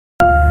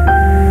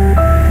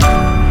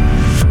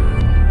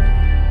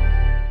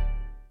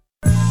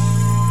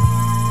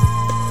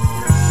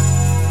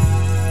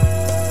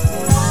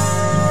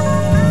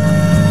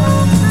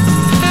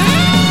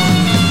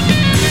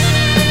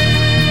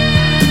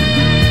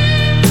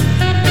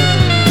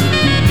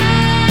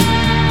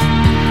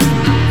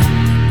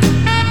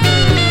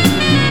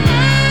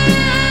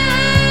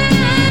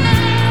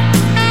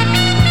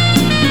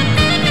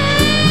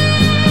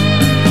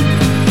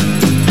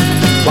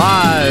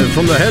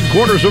from the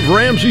headquarters of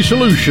Ramsey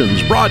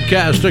Solutions,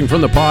 broadcasting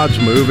from the Pods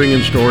Moving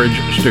and Storage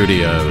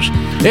Studios.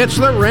 It's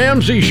The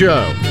Ramsey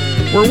Show,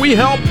 where we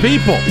help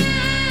people.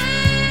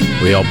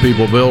 We help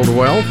people build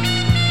wealth.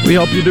 We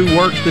help you do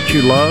work that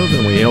you love,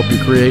 and we help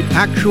you create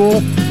actual,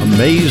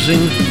 amazing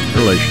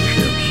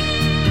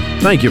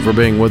relationships. Thank you for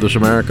being with us,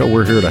 America.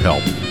 We're here to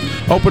help.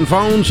 Open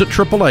phones at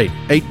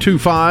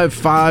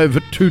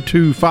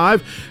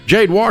 888-825-5225.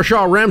 Jade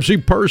Warshaw, Ramsey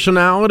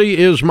Personality,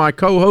 is my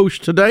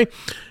co-host today,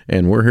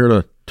 and we're here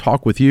to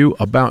talk with you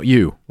about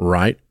you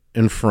right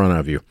in front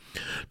of you.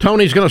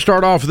 Tony's going to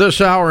start off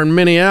this hour in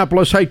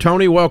Minneapolis. Hey,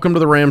 Tony, welcome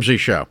to the Ramsey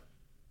Show.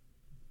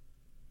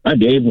 Hi,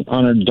 Dave.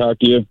 Honored to talk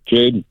to you.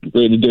 Jade,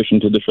 great addition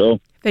to the show.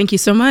 Thank you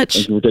so much.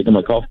 Thank you for taking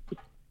my call.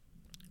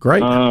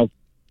 Great.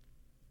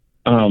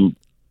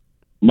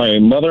 My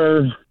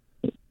mother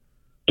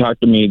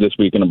talked to me this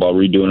weekend about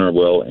redoing her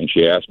will, and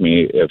she asked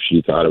me if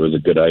she thought it was a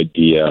good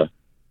idea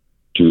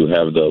to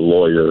have the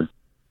lawyer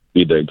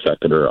be the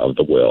executor of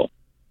the will.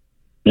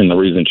 And the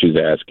reason she's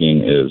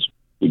asking is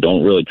we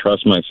don't really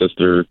trust my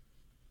sister.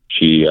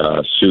 She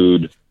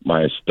sued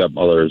my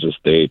stepmother's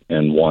estate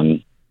and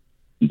won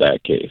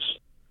that case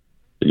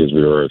because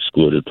we were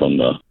excluded from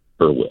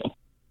her will.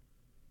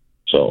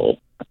 So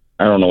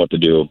I don't know what to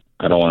do.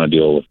 I don't want to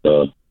deal with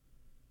the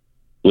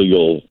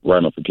legal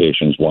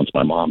ramifications once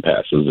my mom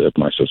passes if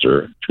my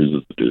sister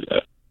chooses to do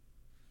that.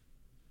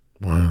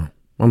 Wow.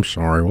 I'm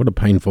sorry. What a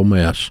painful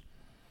mess.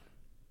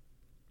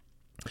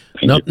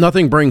 Thank you.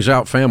 Nothing brings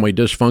out family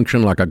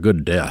dysfunction like a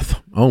good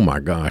death. Oh, my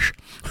gosh.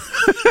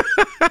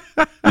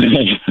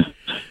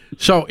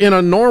 So in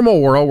a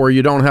normal world where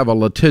you don't have a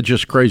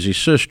litigious, crazy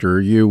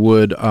sister, you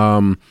would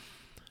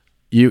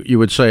you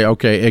would say,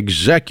 okay,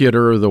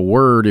 executor, the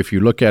word, if you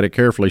look at it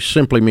carefully,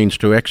 simply means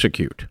to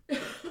execute.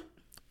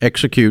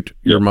 Execute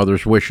your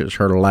mother's wishes,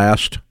 her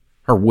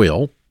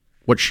will,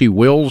 what she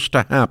wills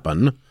to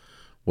happen,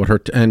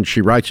 and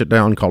she writes it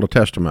down called a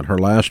testament, her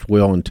last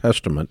will and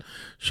testament.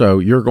 So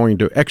you're going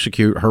to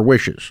execute her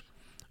wishes.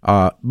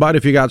 But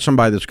if you got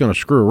somebody that's going to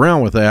screw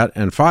around with that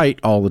and fight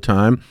all the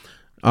time,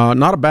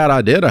 not a bad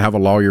idea to have a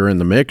lawyer in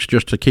the mix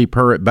just to keep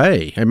her at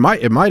bay. It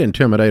might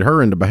intimidate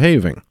her into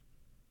behaving.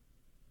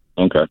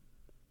 Okay.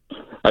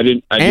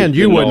 And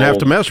you wouldn't have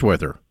to mess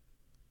with her.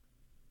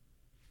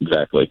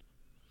 Exactly.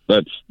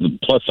 That's the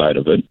plus side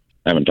of it.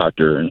 I haven't talked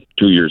to her in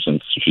 2 years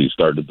since she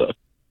started the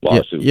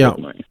lawsuit. Yeah.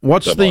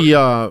 What's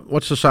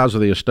the size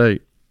of the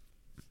estate?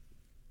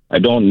 I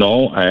don't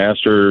know. I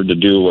asked her to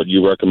do what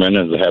you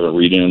recommended, is to have a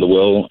reading of the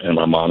will, and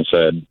my mom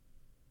said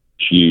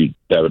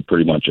that would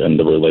pretty much end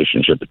the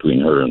relationship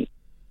between her and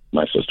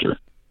my sister.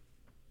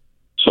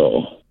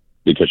 So,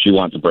 because she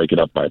wants to break it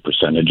up by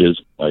percentages,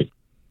 like.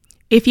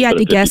 If you had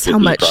to guess how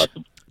much.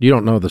 You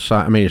don't know the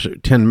size. I mean, is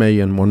it 10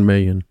 million, 1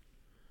 million,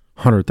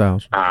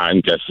 100,000?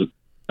 I'm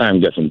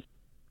guessing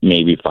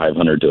maybe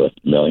 500 to a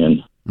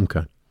million.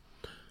 Okay.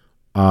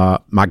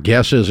 My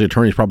guess is the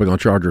attorney's probably going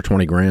to charge her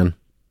 $20,000.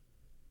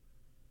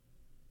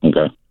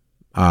 Okay.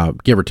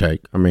 Give or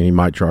take. I mean, he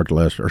might charge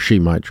less, or she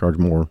might charge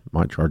more,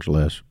 might charge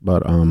less,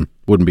 but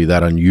wouldn't be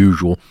that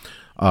unusual.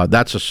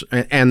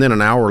 And then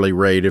an hourly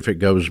rate if it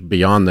goes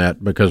beyond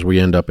that because we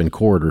end up in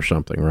court or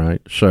something,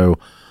 right? So,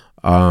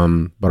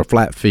 but a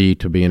flat fee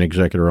to be an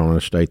executor on an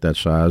estate that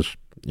size,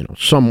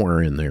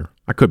 somewhere in there.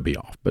 I could be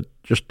off, but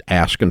just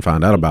ask and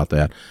find out about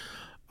that.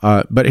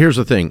 But here's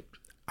the thing.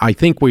 I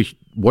think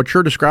what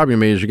you're describing to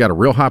me is you got a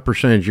real high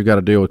percentage you got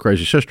to deal with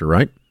crazy sister,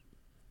 right?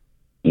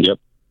 Yep.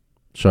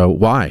 So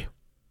why?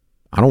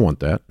 I don't want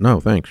that. No,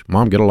 thanks.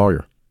 Mom, get a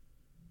lawyer.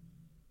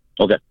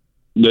 Okay.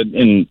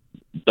 And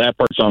that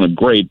part sounded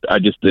great. I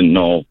just didn't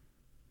know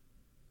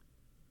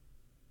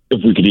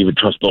if we could even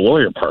trust the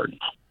lawyer part.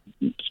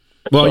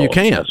 Well, you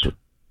can't.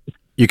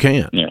 You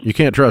can't. Yeah. You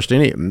can't trust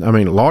any. I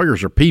mean,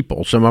 lawyers are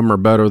people. Some of them are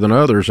better than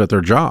others at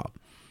their job.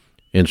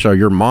 And so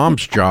your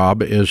mom's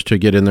job is to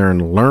get in there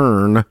and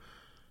learn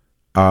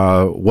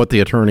that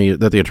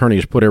the attorney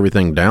has put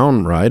everything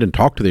down right and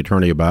talk to the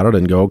attorney about it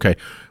and go, okay,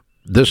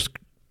 this,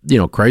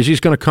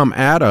 crazy's going to come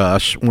at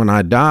us when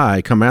I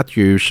die, come at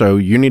you. So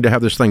you need to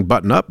have this thing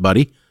button up,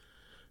 buddy.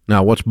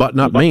 Now, what's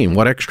button up mean?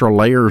 What extra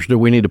layers do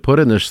we need to put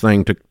in this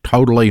thing to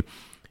totally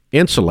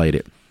insulate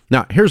it?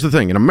 Now, here's the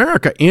thing. In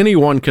America,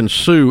 anyone can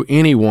sue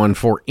anyone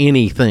for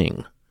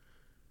anything,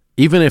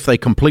 even if they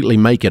completely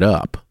make it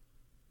up.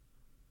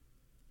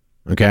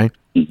 Okay?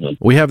 Mm-hmm.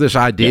 We have this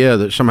idea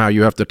that somehow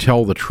you have to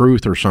tell the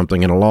truth or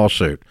something in a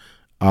lawsuit.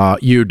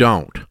 You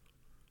don't.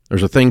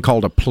 There's a thing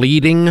called a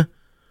pleading,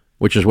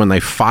 which is when they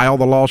file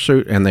the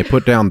lawsuit and they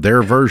put down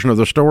their version of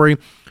the story.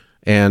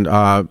 And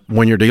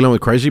when you're dealing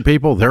with crazy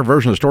people, their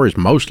version of the story is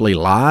mostly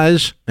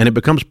lies, and it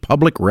becomes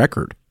public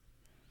record.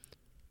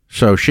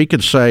 So she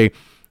could say,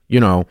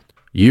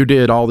 you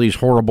did all these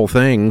horrible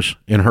things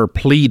in her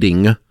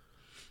pleading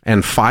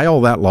and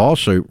file that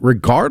lawsuit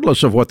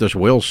regardless of what this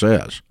will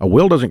says. A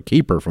will doesn't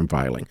keep her from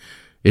filing.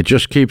 It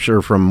just keeps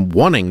her from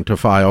wanting to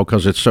file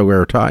because it's so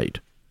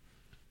airtight.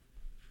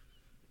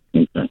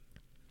 Okay.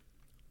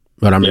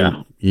 But I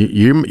mean,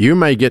 you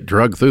may get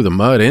dragged through the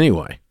mud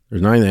anyway.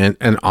 There's nothing,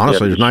 and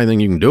honestly, there's nothing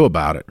you can do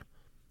about it.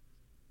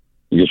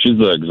 she's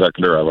the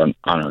executor on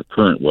her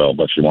current will,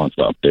 but she wants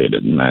to update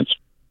it, and that's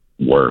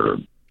where...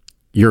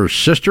 Your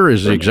sister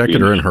is the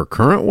executor in her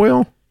current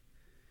will?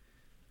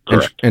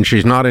 Correct. And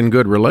she's not in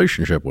good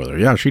relationship with her.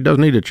 Yeah, she does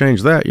need to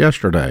change that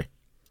yesterday.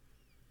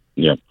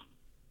 Yep.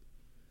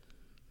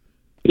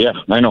 Yeah,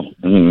 I know.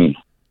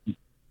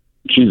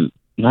 She's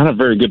not a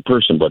very good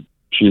person, but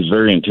she's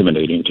very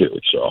intimidating too,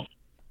 so...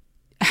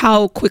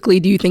 How quickly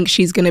do you think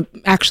she's going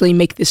to actually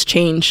make this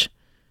change?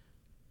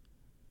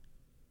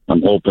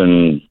 I'm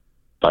hoping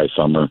by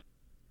summer.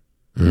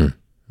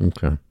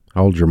 Okay.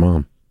 How old's your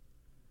mom?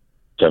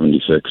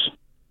 76.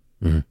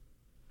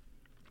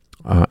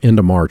 End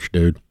of March,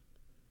 dude.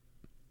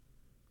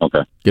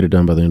 Okay. Get it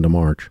done by the end of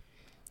March.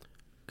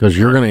 Because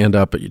you're going to end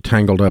up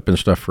tangled up in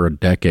stuff for a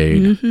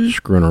decade,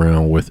 screwing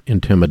around with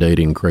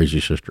intimidating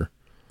crazy sister.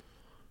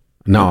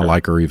 Now I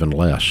like her even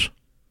less.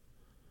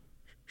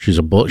 She's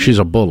a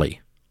bully.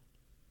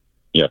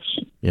 Yes.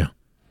 Yeah.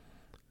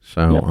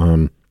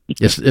 So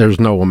there's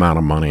no amount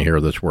of money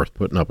here that's worth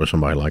putting up with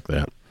somebody like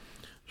that.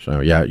 So,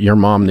 yeah, your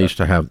mom needs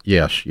to have,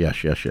 yes.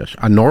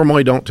 I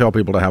normally don't tell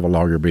people to have a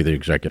lawyer be the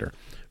executor.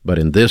 But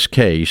in this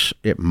case,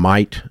 it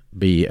might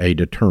be a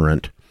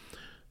deterrent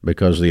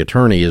because the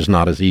attorney is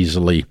not as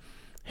easily,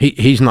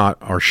 he's not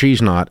or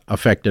she's not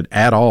affected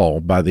at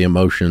all by the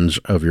emotions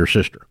of your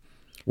sister,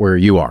 where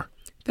you are.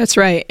 That's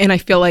right. And I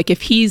feel like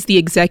if he's the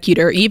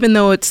executor, even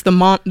though it's the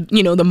mom,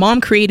 the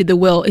mom created the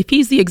will, if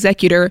he's the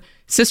executor,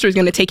 sister's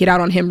going to take it out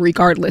on him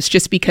regardless,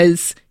 just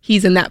because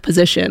he's in that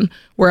position.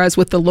 Whereas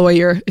with the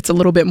lawyer, it's a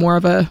little bit more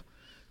of a,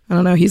 I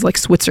don't know, he's like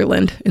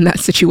Switzerland in that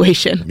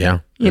situation.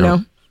 Yeah. You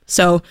know?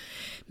 So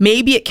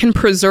maybe it can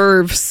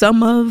preserve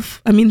some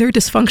of, they're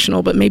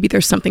dysfunctional, but maybe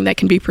there's something that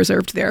can be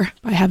preserved there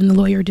by having the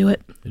lawyer do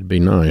it. It'd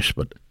be nice,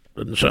 but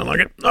doesn't sound like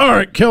it. All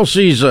right,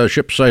 Kelsey's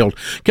ship sailed.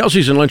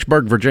 Kelsey's in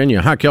Lynchburg,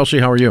 Virginia. Hi, Kelsey.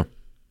 How are you?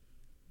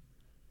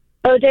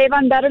 Oh, Dave,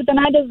 I'm better than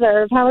I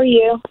deserve. How are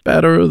you?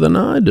 Better than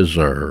I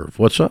deserve.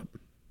 What's up?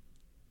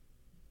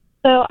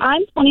 So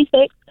I'm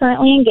 26,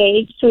 currently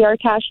engaged. We are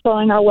cash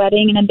flowing our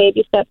wedding and in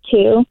baby step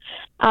 2.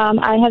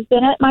 I have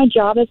been at my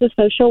job as a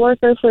social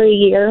worker for a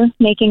year,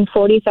 making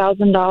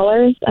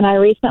 $40,000, and I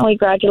recently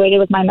graduated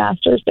with my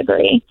master's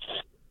degree.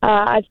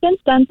 I've since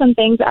done some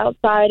things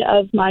outside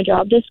of my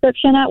job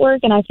description at work,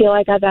 and I feel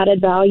like I've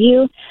added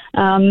value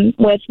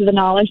with the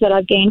knowledge that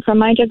I've gained from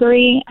my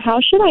degree.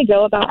 How should I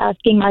go about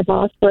asking my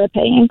boss for a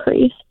pay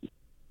increase?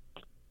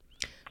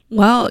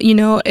 Well,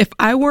 if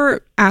I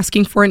were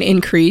asking for an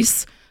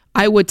increase,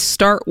 I would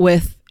start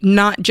with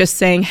not just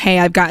saying, hey,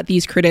 I've got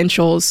these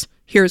credentials,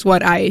 here's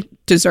what I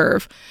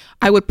deserve.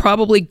 I would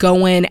probably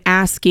go in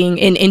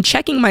asking and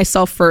checking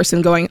myself first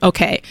and going,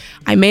 okay,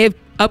 I may have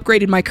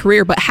upgraded my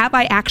career, but have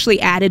I actually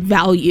added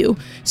value?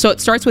 So it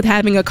starts with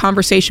having a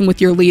conversation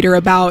with your leader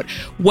about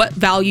what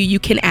value you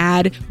can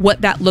add,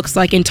 what that looks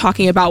like, and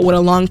talking about what a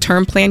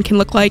long-term plan can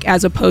look like,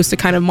 as opposed to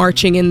kind of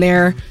marching in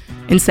there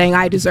and saying,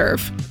 I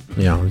deserve.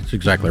 Yeah, that's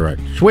exactly right.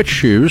 Switch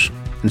shoes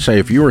and say,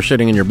 if you were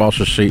sitting in your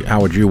boss's seat,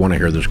 how would you want to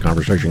hear this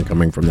conversation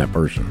coming from that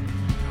person?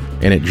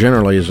 And it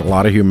generally is a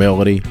lot of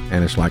humility,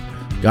 and it's like,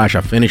 gosh,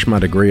 I finished my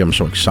degree. I'm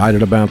so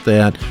excited about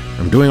that.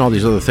 I'm doing all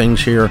these other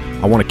things here.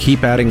 I want to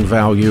keep adding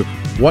value.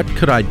 What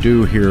could I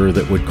do here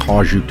that would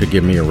cause you to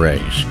give me a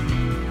raise?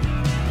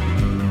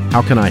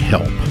 How can I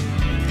help?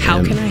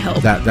 How can I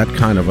help? That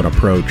kind of an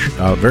approach.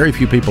 Very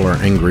few people are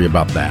angry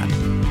about that.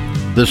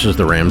 This is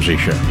The Ramsey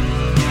Show.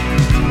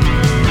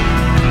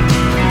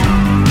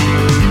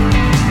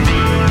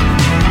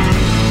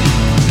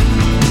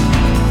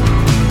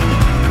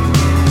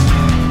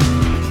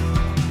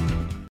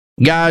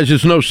 Guys,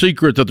 it's no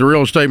secret that the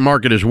real estate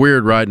market is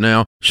weird right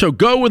now. So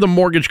go with a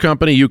mortgage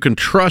company you can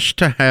trust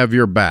to have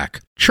your back.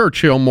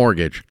 Churchill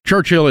Mortgage.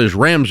 Churchill is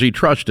Ramsey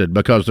trusted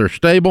because they're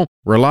stable,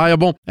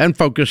 reliable, and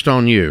focused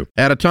on you.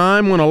 At a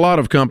time when a lot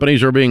of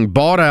companies are being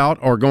bought out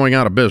or going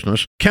out of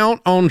business, count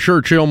on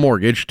Churchill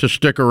Mortgage to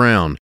stick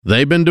around.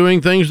 They've been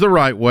doing things the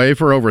right way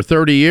for over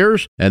 30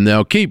 years, and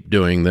they'll keep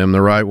doing them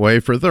the right way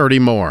for 30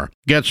 more.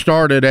 Get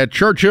started at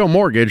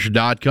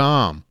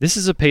churchillmortgage.com. This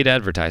is a paid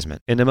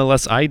advertisement.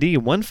 NMLS ID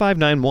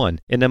 1591,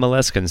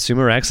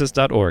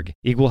 NMLSconsumeraccess.org,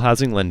 Equal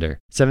Housing Lender,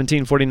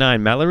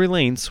 1749 Mallory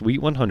Lane,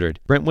 Suite 100,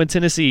 Brentwood,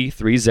 Tennessee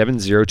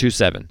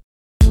 37027.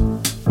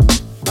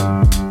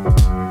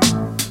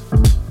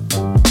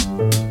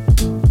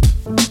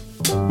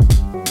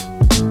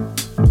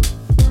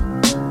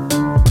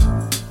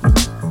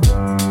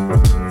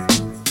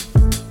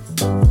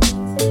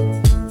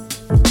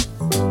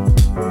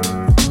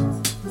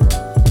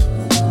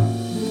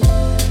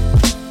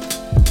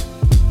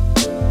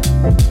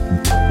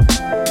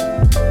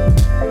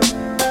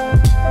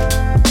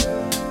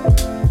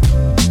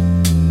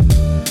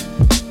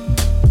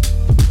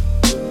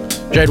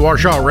 Jade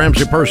Warshaw,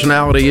 Ramsey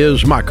Personality,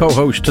 is my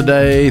co-host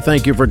today.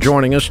 Thank you for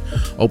joining us.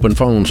 Open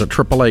phones at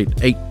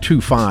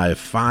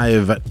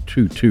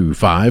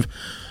 888-825-5225.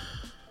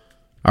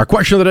 Our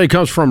question of the day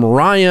comes from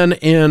Ryan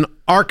in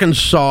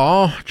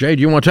Arkansas. Jade,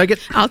 you want to take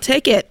it? I'll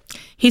take it.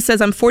 He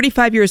says, I'm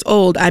 45 years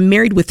old. I'm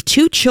married with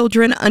 2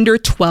 children under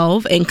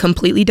 12 and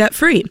completely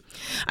debt-free.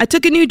 I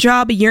took a new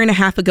job a year and a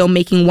half ago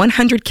making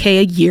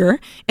 $100K a year,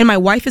 and my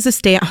wife is a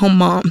stay-at-home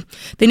mom.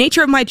 The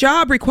nature of my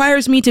job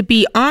requires me to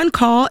be on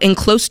call and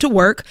close to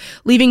work,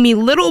 leaving me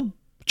little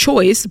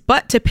choice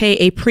but to pay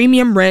a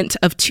premium rent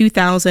of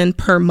 $2,000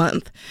 per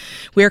month.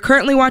 We are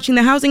currently watching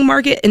the housing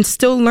market and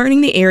still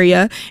learning the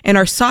area and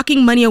are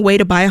socking money away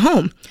to buy a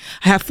home.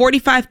 I have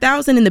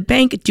 $45,000 in the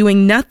bank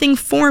doing nothing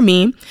for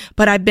me,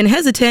 but I've been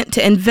hesitant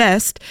to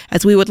invest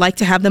as we would like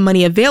to have the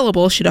money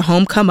available should a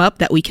home come up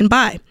that we can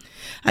buy.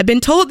 I've been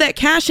told that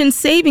cash in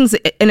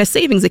a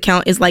savings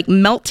account is like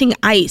melting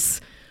ice.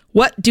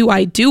 What do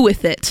I do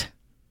with it?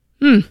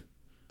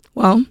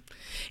 Well,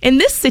 in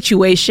this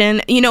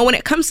situation, when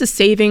it comes to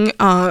saving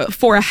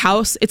for a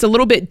house, it's a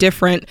little bit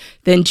different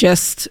than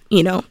just,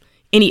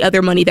 any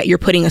other money that you're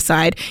putting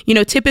aside.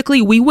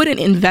 Typically we wouldn't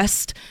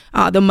invest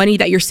the money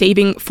that you're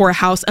saving for a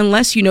house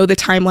unless the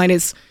timeline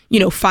is,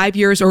 5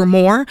 years or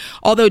more.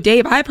 Although,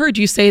 Dave, I've heard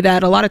you say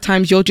that a lot of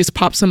times you'll just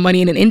pop some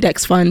money in an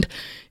index fund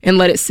and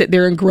let it sit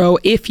there and grow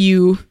if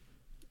you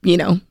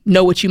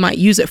know what you might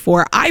use it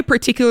for. I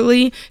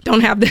particularly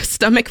don't have the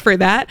stomach for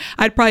that.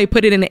 I'd probably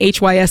put it in an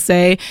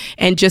HYSA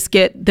and just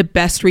get the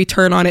best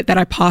return on it that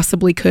I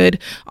possibly could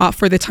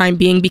for the time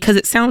being, because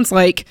it sounds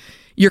like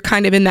you're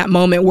kind of in that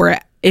moment where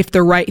if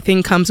the right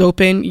thing comes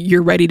open,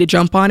 you're ready to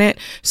jump on it.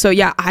 So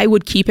yeah, I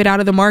would keep it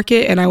out of the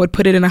market and I would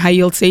put it in a high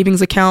yield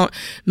savings account,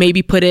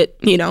 maybe put it,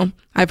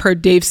 I've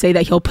heard Dave say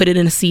that he'll put it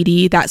in a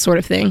CD, that sort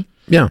of thing.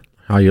 Yeah,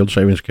 high yield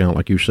savings account,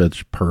 like you said,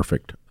 is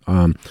perfect.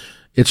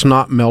 It's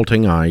not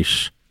melting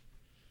ice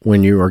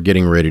when you are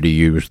getting ready to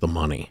use the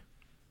money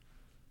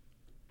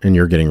and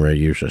you're getting ready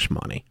to use this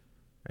money.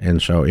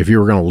 And so if you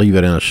were going to leave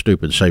it in a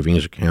stupid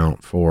savings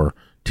account for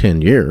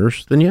 10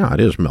 years, then yeah, it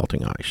is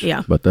melting ice.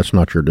 Yeah. But that's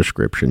not your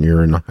description.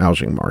 You're in the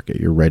housing market.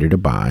 You're ready to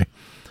buy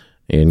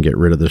and get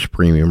rid of this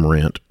premium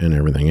rent and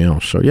everything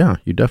else. So yeah,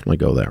 you definitely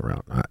go that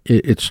route.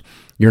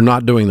 You're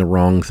not doing the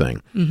wrong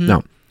thing. Mm-hmm.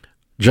 Now,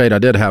 Jade, I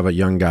did have a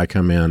young guy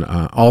come in.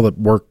 All the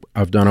work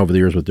I've done over the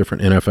years with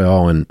different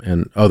NFL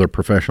and other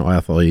professional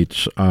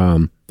athletes,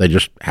 they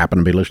just happen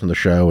to be listening to the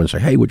show and say,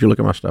 hey, would you look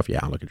at my stuff?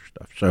 Yeah, I'll look at your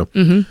stuff.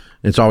 So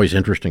It's always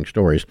interesting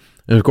stories.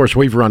 And, of course,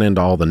 we've run into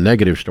all the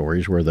negative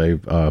stories where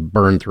they've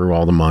burned through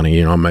all the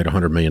money. I made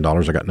 $100 million.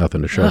 I got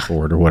nothing to show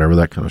for it or whatever,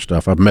 that kind of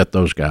stuff. I've met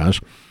those guys,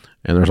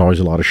 and there's always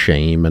a lot of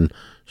shame and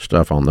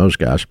stuff on those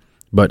guys.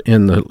 But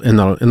in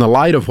the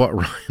light of what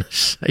Ryan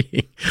is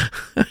saying,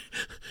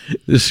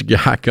 this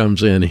guy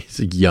comes in. He's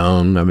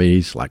young.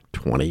 He's like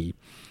 20.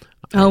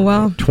 Oh,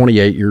 wow.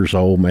 28 years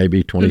old,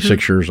 maybe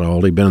 26 years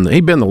old. He'd been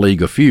in the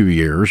league a few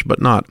years,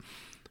 but not,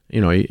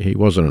 he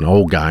wasn't an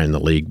old guy in the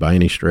league by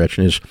any stretch.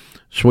 And his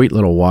sweet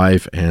little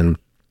wife, and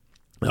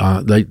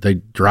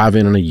they drive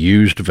in a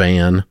used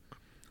van.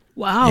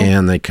 Wow.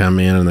 And they come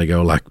in and they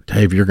go like,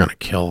 Dave, you're going to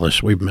kill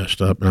us. We've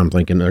messed up. And I'm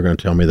thinking they're going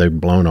to tell me they've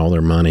blown all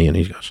their money. And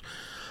he goes,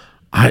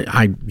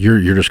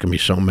 you're just going to be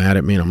so mad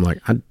at me. And I'm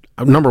like,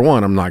 number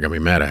one, I'm not going to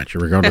be mad at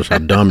you, regardless how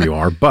dumb you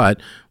are. But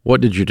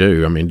what did you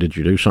do? Did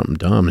you do something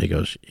dumb? And he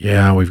goes,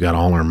 yeah, we've got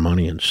all our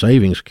money in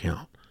savings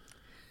account.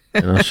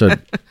 And I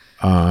said,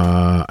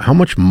 how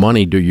much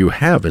money do you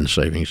have in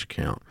savings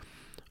account?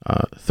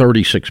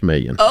 $36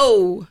 million.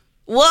 Oh,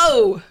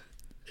 whoa.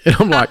 And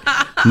I'm like,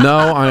 no,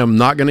 I am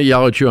not going to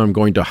yell at you. I'm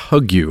going to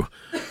hug you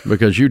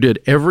because you did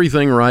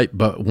everything right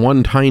but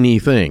one tiny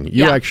thing.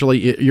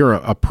 You're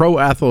a pro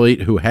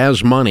athlete who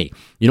has money.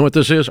 You know what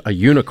this is? A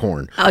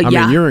unicorn.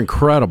 You're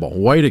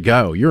incredible. Way to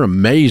go. You're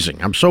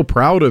amazing. I'm so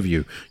proud of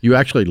you. You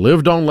actually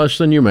lived on less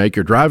than you make.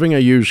 You're driving a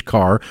used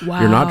car.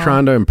 Wow. You're not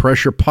trying to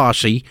impress your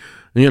posse.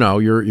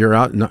 You're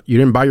out. You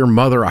didn't buy your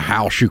mother a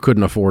house you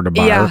couldn't afford to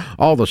buy her.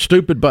 All the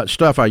stupid butt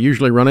stuff I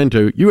usually run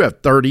into. You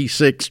have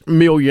 $36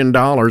 million,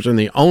 and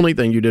the only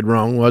thing you did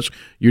wrong was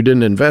you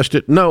didn't invest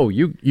it. No,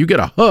 you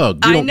get a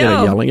hug. You don't get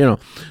a yelling.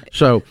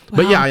 So,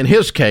 but yeah, in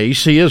his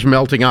case, he is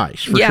melting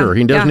ice for sure.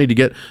 He does need to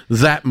get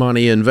that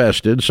money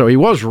invested. So he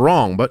was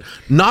wrong, but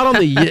not on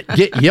the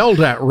get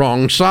yelled at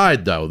wrong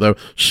side though. The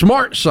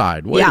smart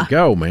side. Way to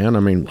go, man.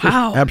 Just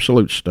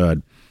absolute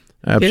stud.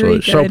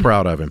 Absolutely. So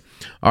proud of him.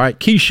 All right.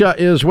 Keisha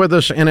is with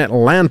us in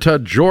Atlanta,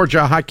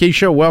 Georgia. Hi,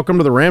 Keisha. Welcome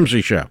to the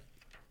Ramsey Show.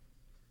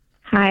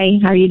 Hi.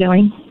 How are you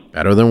doing?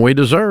 Better than we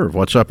deserve.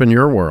 What's up in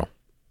your world?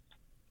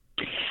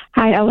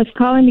 Hi. I was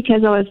calling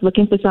because I was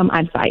looking for some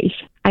advice.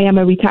 I am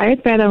a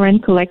retired veteran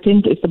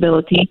collecting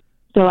disability,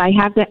 so I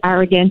have the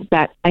arrogance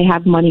that I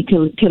have money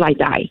till I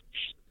die.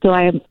 So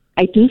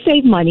I do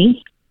save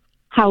money.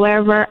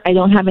 However, I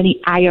don't have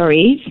any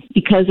IRAs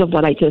because of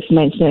what I just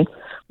mentioned.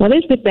 What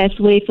is the best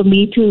way for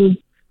me to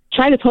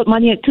try to put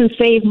money to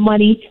save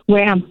money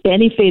where I'm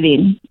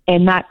benefiting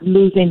and not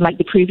losing, like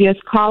the previous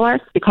caller,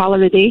 the caller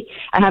today?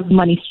 I have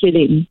money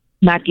sitting,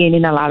 not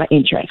gaining a lot of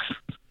interest.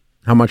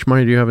 How much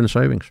money do you have in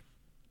savings?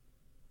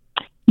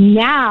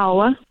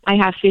 Now I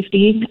have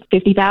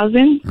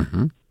 50,000.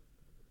 Mm-hmm.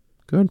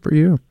 Good for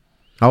you.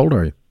 How old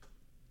are you?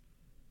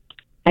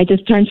 I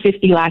just turned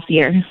 50 last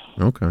year.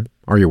 Okay.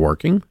 Are you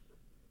working?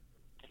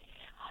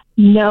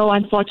 No,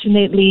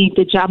 unfortunately,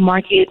 the job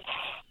market,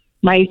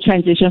 my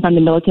transition from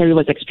the military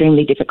was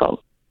extremely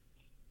difficult.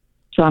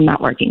 So I'm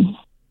not working.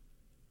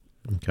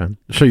 Okay.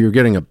 So you're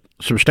getting a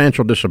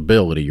substantial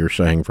disability, you're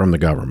saying, from the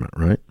government,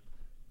 right?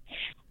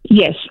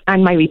 Yes,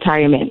 and my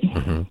retirement.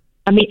 Mm-hmm.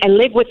 I mean, I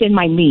live within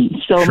my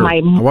means. So Sure.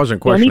 I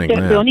wasn't questioning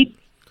that.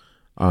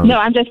 No,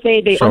 I'm just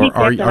saying the only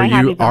debt that I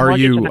have is a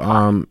mortgage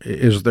on the car.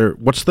 Is there,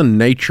 what's the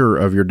nature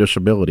of your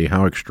disability?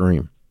 How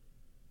extreme?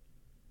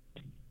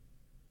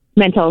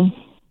 Mental.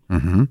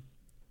 Mm-hmm.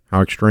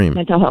 How extreme?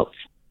 Mental health.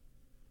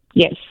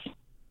 Yes.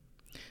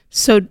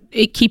 So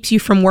it keeps you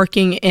from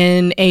working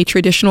in a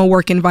traditional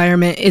work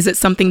environment. Is it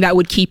something that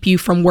would keep you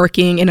from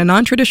working in a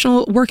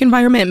non-traditional work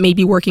environment,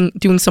 maybe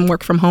doing some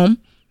work from home?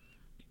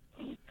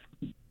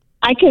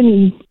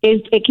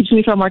 It keeps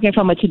me from working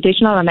from a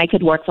traditional, and I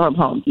could work from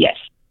home, yes.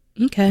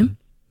 Okay.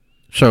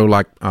 So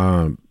like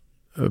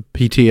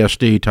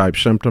PTSD type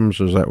symptoms,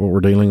 is that what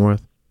we're dealing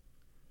with?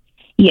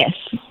 Yes.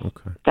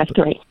 Okay. That's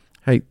correct.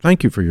 Hey,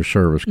 thank you for your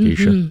service,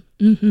 Keisha.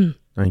 Mm-hmm.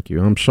 Thank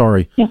you. I'm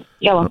sorry. Yeah,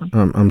 you're welcome.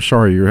 I'm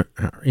sorry you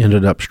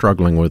ended up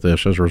struggling with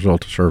this as a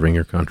result of serving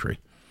your country.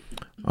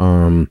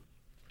 And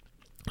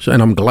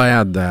I'm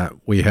glad that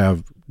we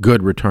have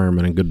good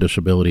retirement and good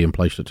disability in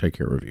place to take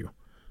care of you.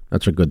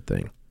 That's a good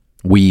thing.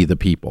 We, the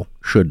people,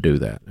 should do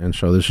that. And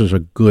so this is a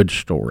good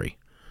story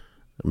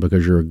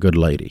because you're a good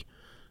lady.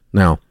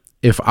 Now,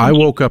 if I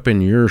woke up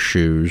in your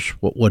shoes,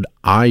 what would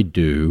I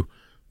do?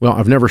 Well,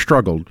 I've never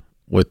struggled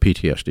with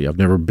PTSD. I've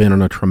never been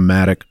in a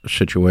traumatic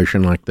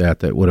situation like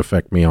that would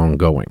affect me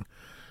ongoing.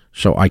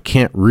 So I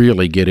can't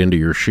really get into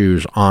your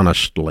shoes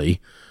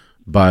honestly,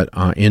 but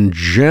in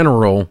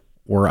general,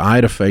 were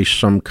I to face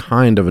some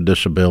kind of a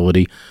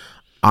disability,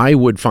 I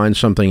would find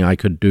something I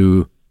could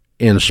do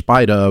in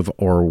spite of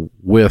or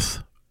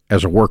with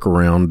as a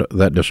workaround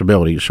that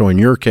disability. So in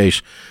your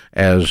case,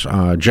 as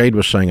Jade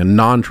was saying, a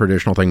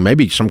non-traditional thing,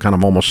 maybe some kind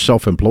of almost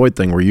self-employed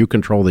thing where you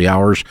control the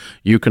hours,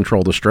 you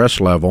control the stress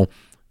level,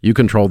 you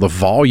control the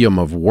volume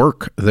of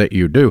work that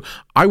you do.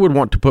 I would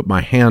want to put my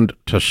hand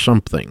to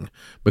something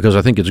because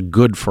I think it's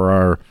good for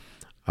our,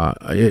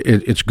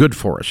 it's good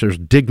for us. There's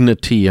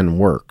dignity in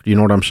work. Do you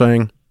know what I'm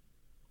saying?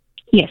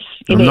 Yes.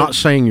 I'm not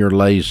saying you're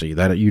lazy.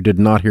 That you did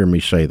not hear me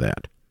say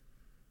that.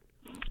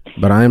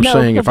 But I am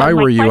saying if I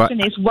were you, my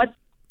question is what?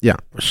 Yeah.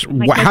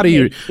 How do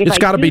you? It's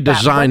got to be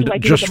designed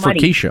just for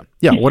Keisha.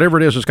 Yeah. Whatever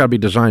it is, it's got to be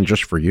designed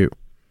just for you.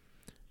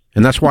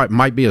 And that's why it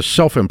might be a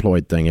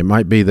self-employed thing. It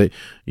might be that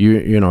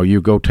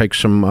you go take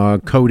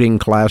some coding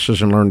classes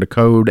and learn to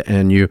code,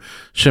 and you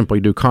simply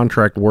do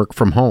contract work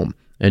from home,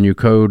 and you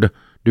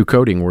do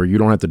coding where you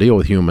don't have to deal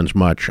with humans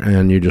much,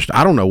 and you just,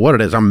 I don't know what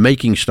it is. I'm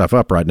making stuff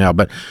up right now,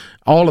 but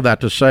all of that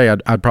to say,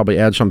 I'd probably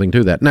add something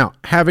to that. Now,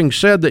 having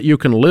said that you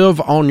can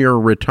live on your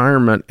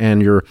retirement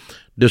and your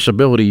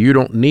disability, you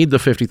don't need the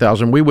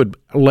 $50,000. We would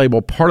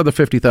label part of the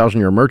 $50,000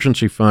 your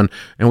emergency fund,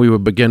 and we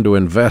would begin to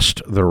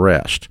invest the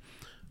rest.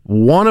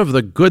 One of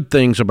the good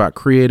things about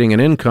creating an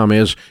income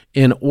is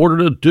in order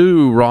to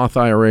do Roth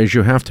IRAs,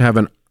 you have to have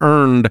an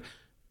earned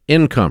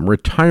income.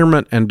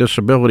 Retirement and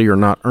disability are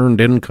not earned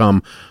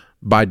income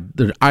by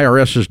the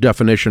IRS's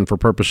definition for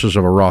purposes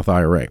of a Roth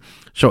IRA.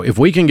 So if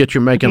we can get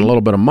you making a little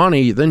bit of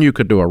money, then you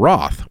could do a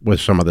Roth with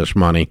some of this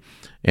money.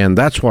 And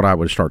that's what I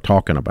would start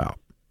talking about.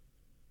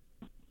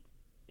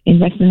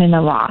 Investment in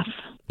a Roth.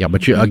 Yeah,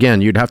 but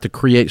you'd have to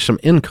create some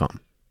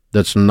income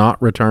that's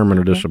not retirement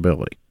or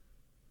disability.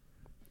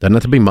 Doesn't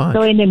have to be much.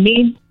 So in the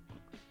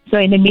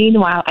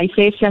meanwhile, I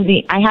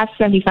have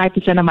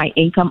 75% of my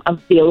income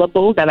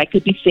available that I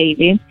could be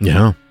saving.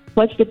 Yeah.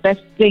 What's the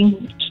best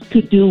thing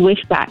to do with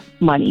that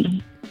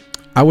money?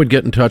 I would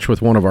get in touch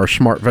with one of our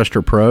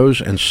SmartVestor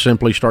pros and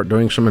simply start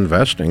doing some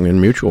investing in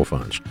mutual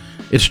funds.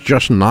 It's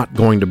just not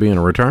going to be in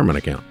a retirement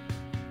account.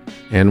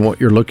 And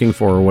what you're looking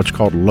for are what's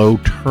called low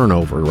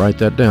turnover. Write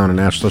that down and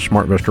ask the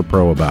SmartVestor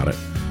Pro about it.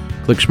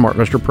 Click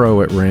SmartVestor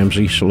Pro at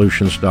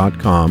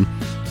RamseySolutions.com.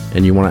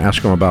 And you want to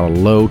ask them about a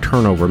low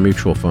turnover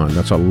mutual fund.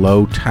 That's a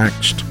low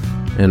taxed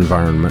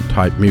environment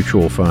type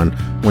mutual fund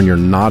when you're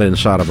not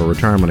inside of a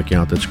retirement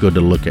account. That's good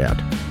to look at.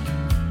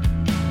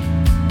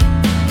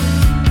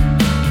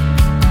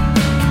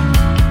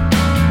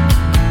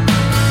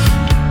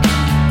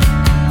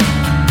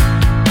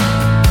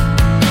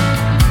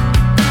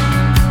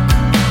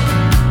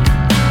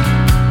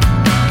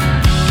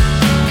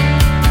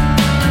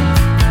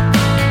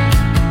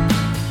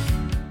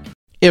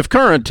 If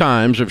current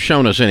times have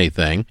shown us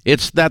anything,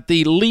 it's that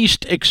the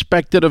least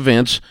expected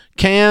events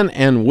can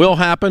and will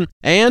happen,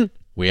 and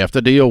we have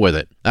to deal with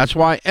it. That's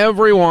why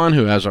everyone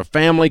who has a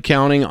family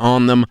counting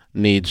on them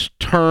needs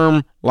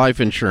term life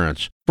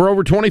insurance. For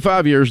over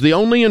 25 years, the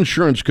only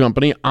insurance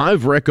company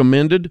I've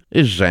recommended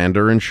is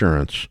Zander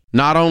Insurance.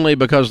 Not only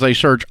because they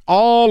search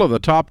all of the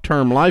top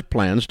term life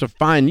plans to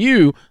find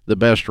you the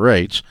best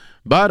rates,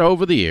 but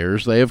over the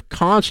years, they have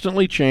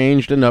constantly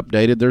changed and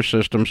updated their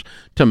systems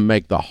to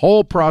make the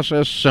whole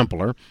process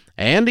simpler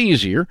and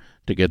easier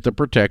to get the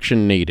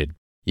protection needed.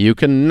 You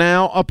can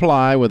now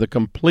apply with a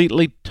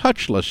completely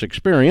touchless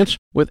experience,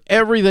 with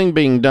everything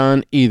being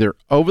done either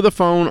over the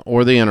phone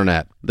or the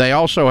internet. They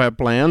also have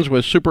plans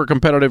with super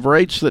competitive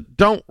rates that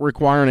don't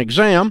require an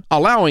exam,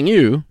 allowing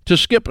you to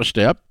skip a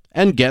step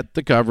and get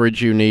the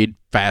coverage you need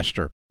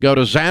faster. Go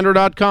to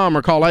Xandr.com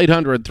or call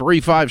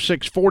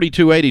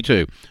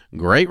 800-356-4282.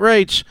 Great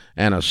rates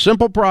and a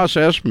simple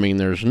process mean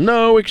there's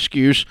no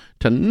excuse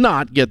to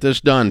not get this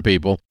done,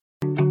 people.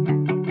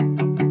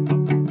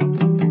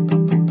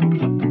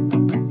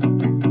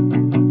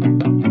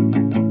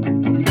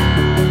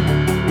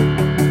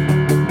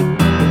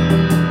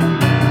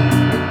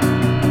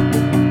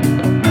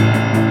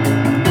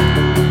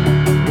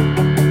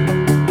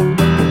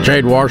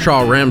 Jade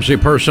Warshaw, Ramsey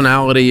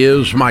Personality,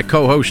 is my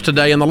co-host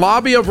today in the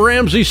lobby of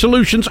Ramsey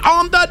Solutions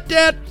on the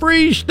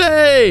debt-free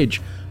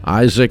stage.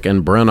 Isaac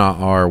and Brenna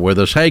are with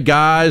us. Hey,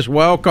 guys,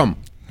 welcome.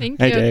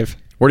 Thank you. Hey, Dave.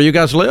 Where do you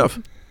guys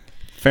live?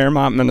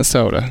 Fairmont,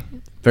 Minnesota.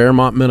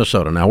 Fairmont,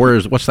 Minnesota. Now,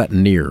 what's that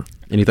near?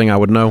 Anything I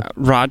would know?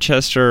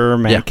 Rochester,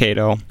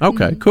 Mankato. Yeah.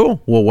 Okay,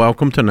 cool. Well,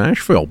 welcome to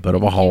Nashville. Bit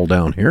of a haul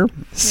down here.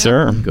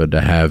 Sir. Good to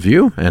have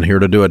you. And here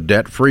to do a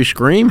debt-free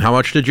scream. How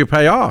much did you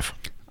pay off?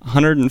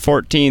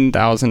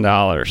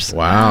 $114,000.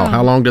 Wow.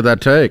 How long did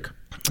that take?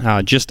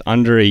 Just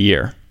under a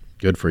year.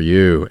 Good for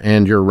you.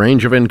 And your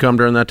range of income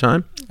during that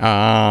time?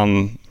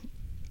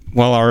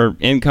 Well, our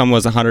income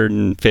was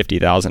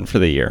 $150,000 for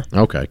the year.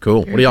 Okay,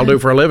 cool. What do y'all do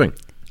for a living?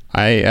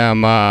 I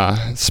am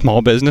a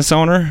small business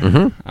owner.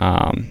 What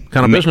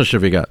kind of business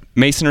have you got?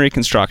 Masonry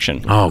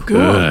construction. Oh,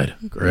 good.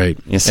 Great.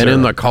 Yes, and sir.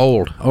 in the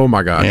cold. Oh,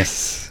 my gosh.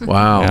 Yes.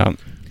 Wow. Yeah.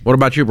 What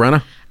about you,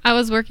 Brenna? I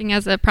was working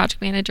as a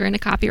project manager and a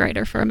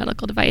copywriter for a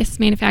medical device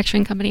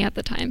manufacturing company at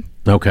the time.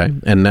 Okay.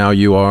 And now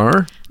you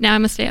are? Now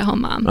I'm a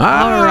stay-at-home mom.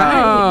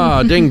 Ah,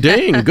 right. Ding,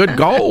 ding. Good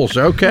goals.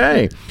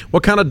 Okay.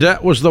 What kind of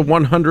debt was the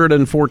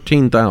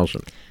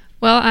 $114,000?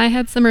 Well, I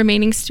had some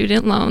remaining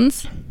student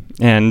loans.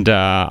 And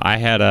I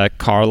had a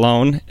car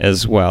loan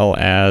as well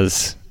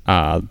as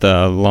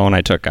the loan I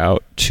took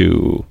out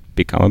to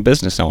become a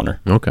business owner.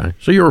 Okay.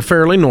 So you were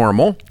fairly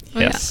normal. Oh,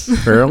 Yes. Yeah.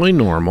 Fairly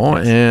normal.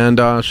 And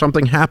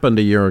something happened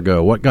a year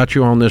ago. What got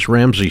you on this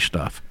Ramsey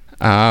stuff?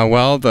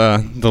 Well, the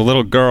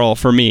little girl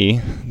for me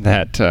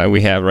that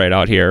we have right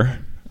out here,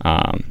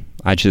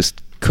 I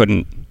just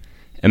couldn't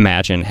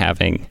imagine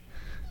having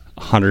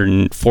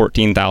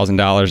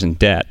 $114,000 in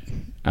debt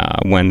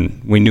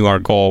when we knew our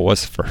goal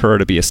was for her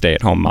to be a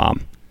stay-at-home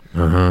mom.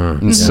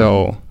 And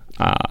so...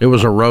 it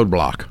was a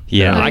roadblock.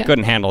 Yeah, Oh, yeah. I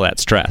couldn't handle that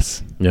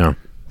stress. Yeah.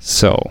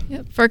 So...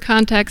 Yep. For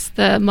context,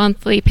 the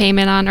monthly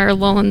payment on our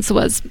loans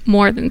was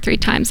more than 3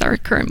 times our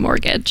current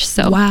mortgage.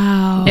 So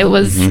Wow. it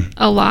was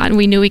a lot, and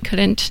we knew we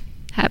couldn't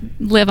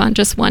live on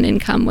just one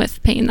income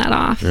with paying that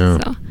off. Yeah.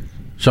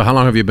 So how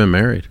long have you been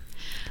married?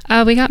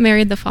 We got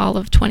married the fall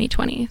of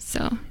 2020.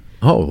 So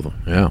Oh,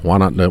 yeah. Why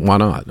not? Why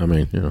not? I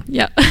mean, you know,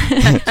 yeah.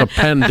 it's a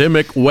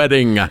pandemic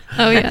wedding.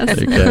 Oh yes.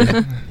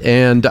 Okay.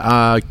 And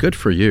good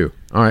for you.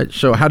 All right.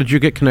 So how did you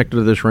get connected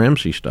to this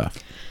Ramsey stuff?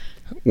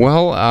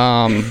 Well,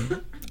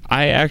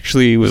 I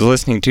actually was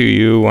listening to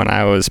you when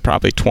I was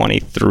probably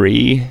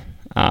 23,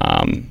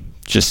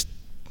 just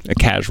a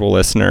casual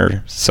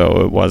listener.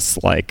 So it was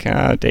like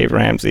Dave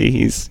Ramsey,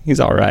 he's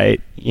all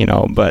right, you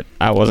know, but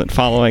I wasn't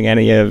following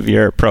any of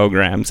your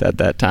programs at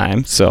that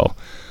time. So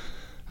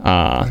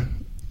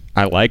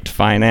I liked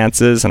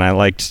finances and I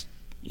liked,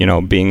 you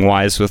know, being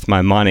wise with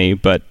my money,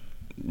 but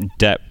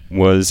debt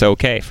was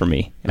okay for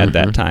me at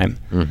that time.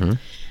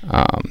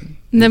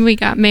 And then we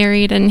got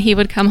married, and he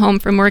would come home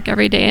from work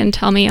every day and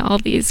tell me all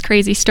these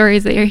crazy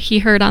stories that he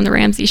heard on the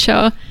Ramsey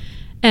Show.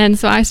 And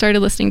so I started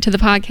listening to the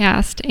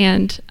podcast,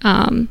 and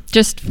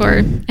just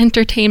for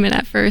entertainment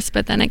at first,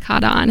 but then it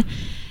caught on.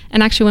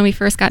 And actually, when we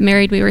first got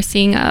married, we were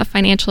seeing a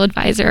financial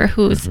advisor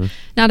who's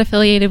not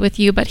affiliated with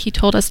you, but he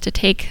told us to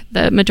take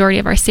the majority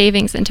of our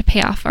savings and to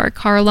pay off our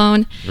car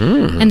loan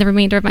and the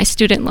remainder of my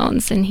student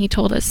loans. And he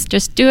told us,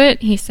 just do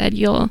it. He said,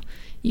 you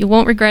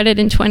won't regret it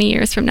in 20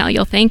 years from now.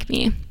 You'll thank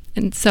me.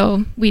 And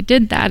so we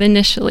did that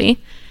initially.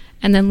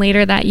 And then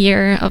later that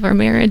year of our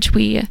marriage,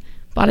 we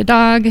bought a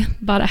dog,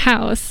 bought a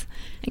house,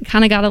 and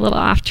kind of got a little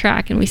off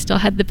track, and we still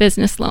had the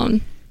business loan.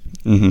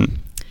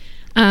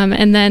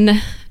 And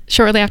then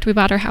shortly after we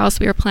bought our house,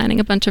 we were planning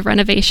a bunch of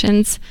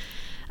renovations,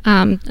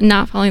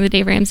 not following the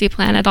Dave Ramsey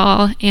plan at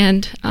all.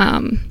 And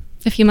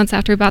a few months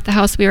after we bought the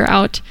house, we were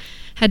out,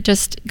 had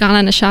just gone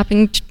on a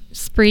shopping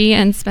spree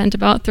and spent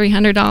about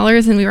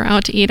 $300, and we were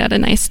out to eat at a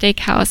nice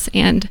steakhouse.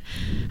 And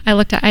I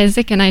looked at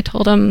Isaac and I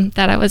told him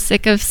that I was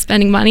sick of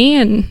spending money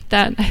and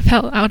that I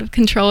felt out of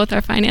control with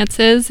our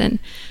finances. And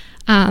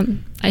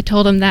I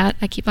told him that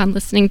I keep on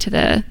listening to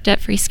the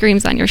debt-free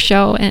screams on your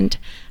show, and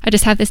I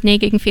just have this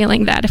nagging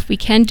feeling that if we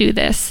can do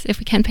this, if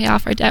we can pay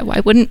off our debt, why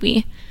wouldn't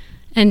we?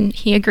 And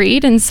he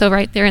agreed. And so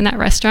right there in that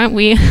restaurant,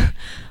 we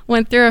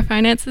went through our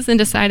finances and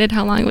decided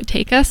how long it would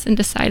take us, and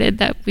decided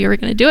that we were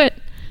going to do it.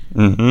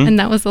 And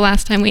that was the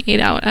last time we ate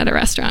out at a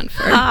restaurant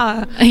for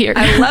a year.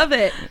 I love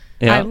it.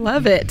 Yeah. I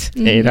love it.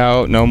 Ate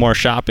out, no more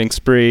shopping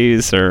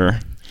sprees or...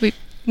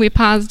 We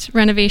paused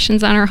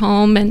renovations on our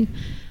home, and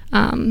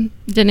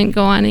Didn't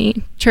go on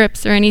any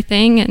trips or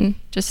anything, and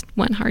just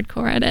went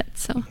hardcore at it.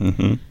 So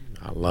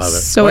I love it.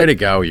 So Way to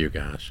go, you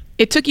guys.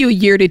 It took you a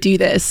year to do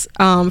this.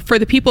 For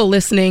the people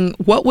listening,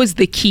 what was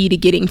the key to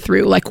getting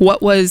through? Like,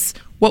 what was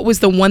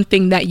the one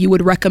thing that you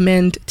would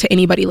recommend to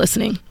anybody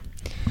listening?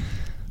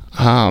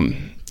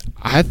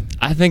 I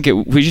think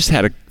we just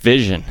had a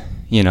vision,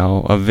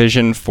 a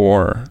vision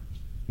for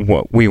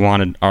what we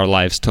wanted our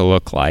lives to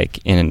look like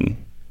in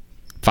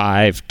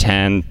 5,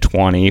 10,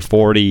 20,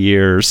 40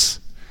 years.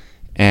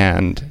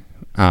 And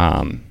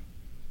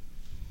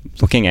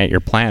looking at your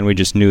plan, we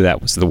just knew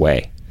that was the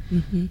way.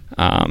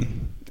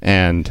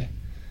 And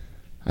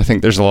I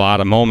think there's a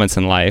lot of moments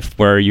in life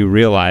where you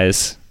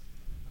realize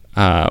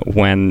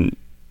when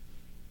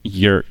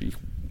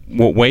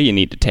what way you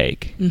need to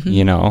take.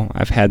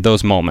 I've had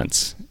those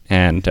moments,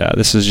 and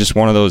this is just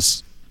one of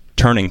those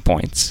turning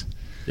points.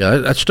 Yeah,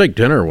 that steak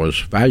dinner was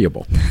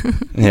valuable.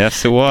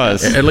 Yes, it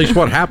was. At least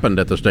what happened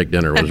at the steak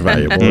dinner was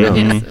valuable.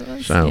 Yes, it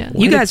was, So, yeah.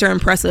 You guys are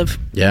impressive.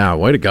 yeah,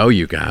 way to go,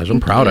 you guys. I'm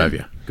proud of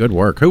you. Good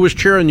work. Who was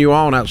cheering you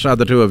on outside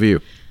the two of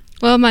you?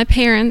 Well, my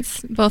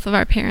parents, both of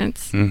our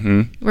parents,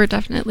 were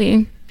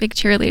definitely big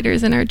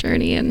cheerleaders in our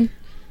journey, and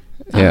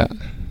Yeah.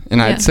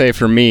 And I'd say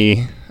for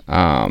me,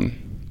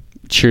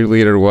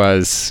 cheerleader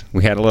was,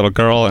 we had a little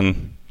girl,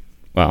 and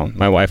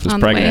my wife was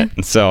On the pregnant, way.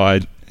 and so I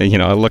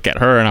look at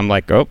her and I'm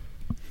like,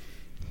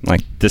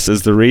 this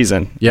is the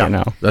reason.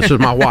 Yeah, this is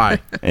my why.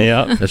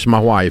 Yeah, This is my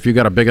why. If you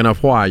got a big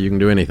enough why, you can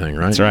do anything,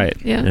 right? that's right.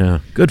 yeah. Yeah,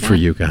 good for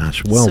you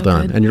guys. Well So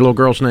done. good. And your little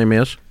girl's name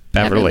is?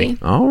 Beverly.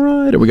 All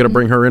right. Are we going to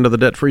bring her into the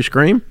debt-free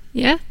scream?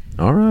 Yeah.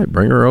 All right,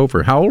 bring her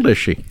over. How old is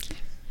she?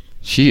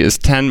 She is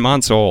 10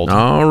 months old.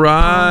 All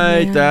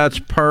right, man. that's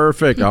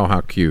perfect. Oh, how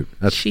cute.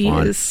 That's She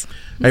fun. is.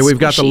 Hey, we've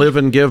got the squishy. Live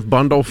and Give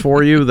bundle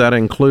for you. That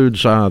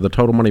includes the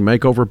Total Money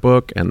Makeover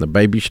book and the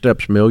Baby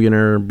Steps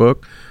Millionaire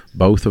book.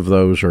 Both of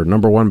those are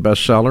 #1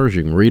 bestsellers.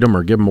 You can read them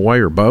or give them away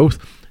or both.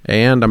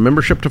 And a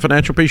membership to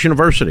Financial Peace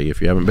University.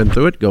 If you haven't been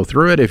through it, go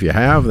through it. If you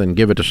have, then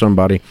give it to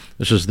somebody.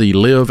 This is the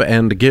Live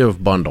and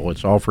Give bundle.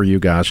 It's all for you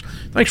guys.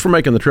 Thanks for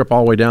making the trip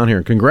all the way down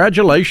here.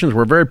 Congratulations.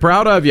 We're very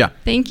proud of you.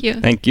 Thank you.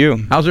 Thank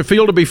you. How's it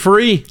feel to be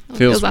free?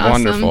 Feels awesome.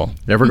 wonderful.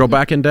 Never go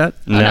back in debt?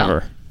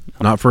 Never.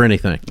 Not for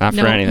anything. Not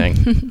for No.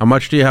 anything. How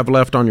much do you have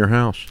left on your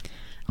house?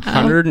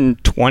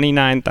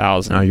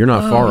 129,000. No, you're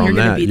not far you're on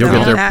gonna that. be You'll done get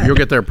with there. that. You'll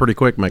get there pretty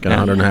quick, making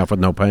 150 with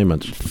no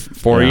payments.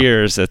 4 Yeah.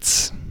 years,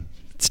 it's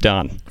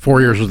done.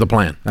 4 years is the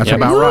plan. That's Yep.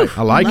 about right.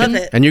 I like Love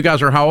it. it. And you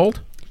guys are how old?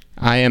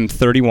 I am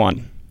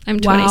 31. I'm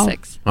Wow.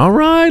 26. All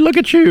right, look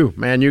at you,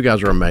 man. You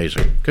guys are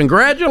amazing.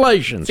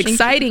 Congratulations, It's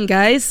exciting,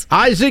 guys.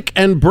 Isaac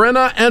and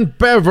Brenna and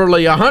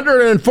Beverly.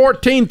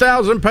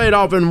 114,000 paid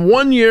off in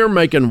 1 year,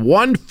 making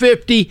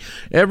 150.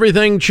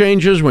 Everything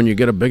changes when you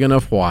get a big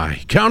enough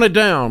why. Count it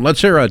down. Let's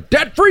hear a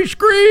debt-free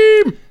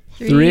scream.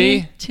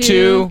 3,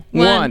 2,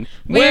 1.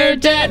 We're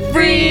debt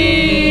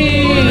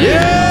free.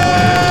 Yeah!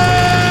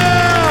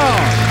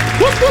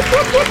 Whoop, whoop,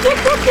 whoop, whoop, whoop,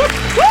 whoop, whoop,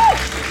 whoop.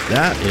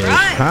 That is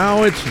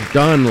how it's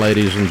done,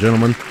 ladies and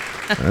gentlemen.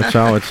 That's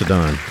how it's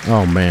done.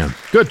 Oh, man.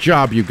 Good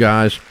job, you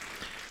guys.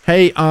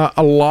 Hey,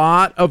 a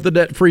lot of the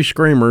debt-free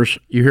screamers,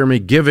 you hear me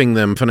giving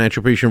them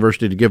Financial Peace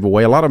University to give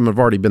away. A lot of them have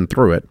already been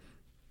through it.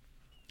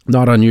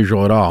 Not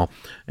unusual at all.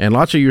 And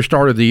lots of you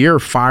started the year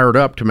fired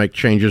up to make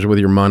changes with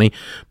your money.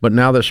 But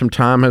now that some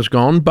time has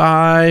gone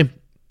by,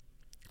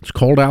 it's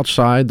cold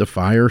outside, the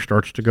fire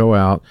starts to go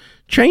out.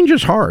 Change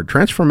is hard.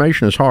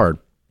 Transformation is hard.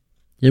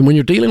 And when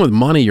you're dealing with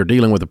money, you're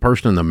dealing with the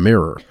person in the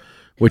mirror,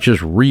 which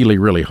is really,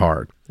 really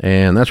hard.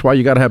 And that's why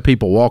you got to have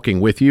people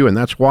walking with you. And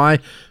that's why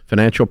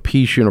Financial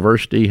Peace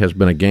University has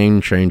been a game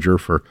changer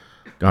for,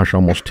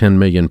 almost 10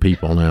 million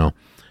people now.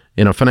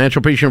 In a Financial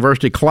Peace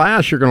University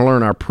class, you're going to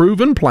learn our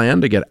proven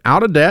plan to get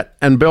out of debt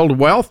and build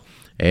wealth.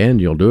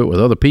 And you'll do it with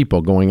other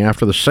people going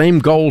after the same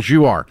goals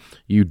you are.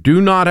 You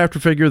do not have to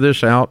figure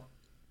this out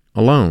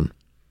alone.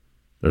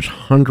 There's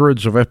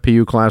hundreds of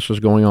FPU classes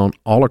going on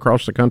all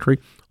across the country,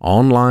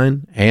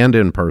 online and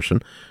in person.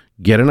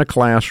 Get in a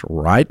class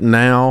right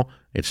now.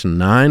 It's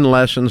 9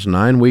 lessons,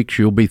 9 weeks.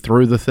 You'll be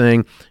through the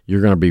thing. You're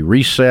going to be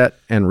reset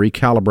and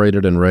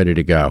recalibrated and ready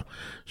to go.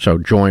 So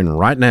join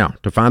right now.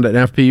 To find an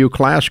FPU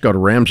class, go to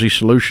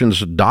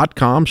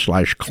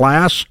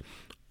RamseySolutions.com/class.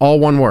 All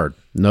one word,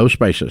 no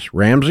spaces.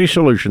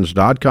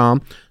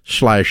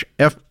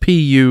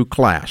 RamseySolutions.com/FPU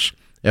class.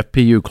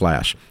 FPU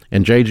class.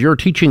 And Jade, you're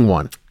teaching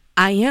one.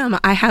 I am.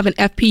 I have an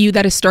FPU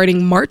that is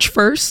starting March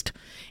 1st.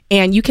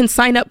 And you can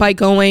sign up by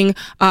going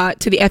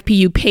to the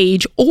FPU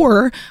page,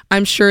 or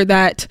I'm sure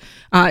that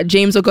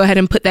James will go ahead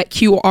and put that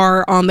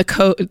QR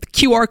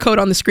code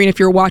on the screen if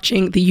you're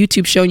watching the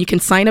YouTube show, and you can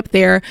sign up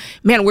there.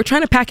 Man, we're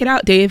trying to pack it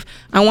out, Dave.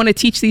 I want to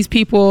teach these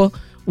people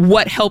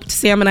what helped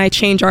Sam and I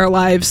change our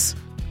lives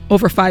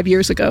over 5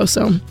 years ago.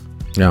 So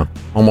Yeah,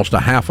 almost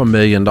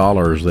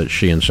 $500,000 that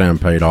she and Sam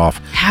paid off.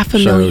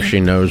 $500,000. So she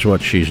knows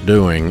what she's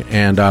doing.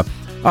 And that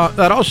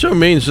also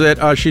means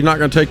that she's not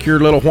going to take your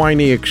little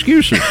whiny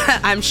excuses.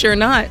 I'm sure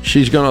not.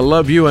 She's going to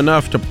love you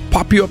enough to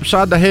pop you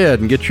upside the head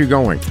and get you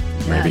going.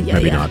 Maybe yeah.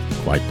 not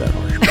quite that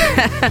harsh.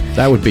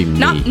 That would be me.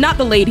 Not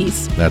the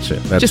ladies. That's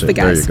it. That's just it. the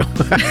guys. There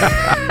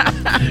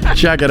you go.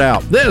 Check it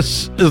out.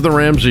 This is The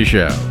Ramsey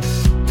Show.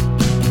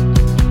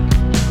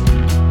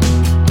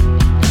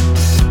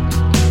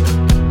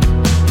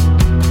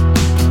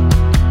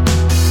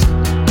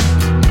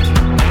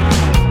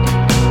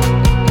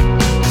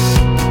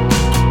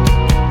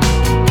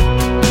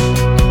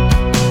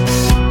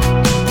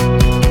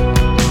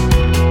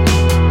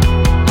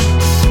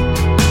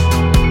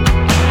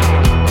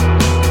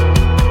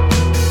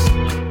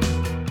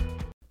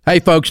 Hey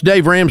folks,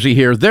 Dave Ramsey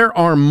here. There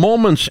are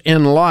moments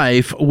in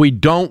life we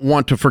don't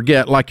want to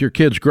forget, like your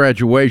kid's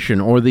graduation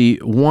or the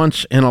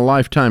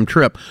once-in-a-lifetime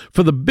trip.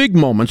 For the big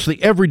moments,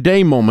 the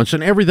everyday moments,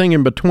 and everything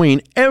in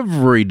between,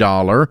 every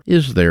dollar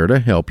is there to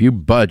help you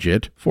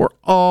budget for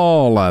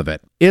all of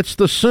it. It's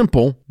the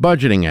simple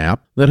budgeting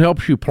app that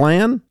helps you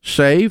plan,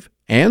 save,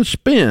 and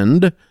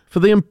spend for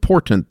the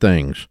important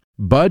things.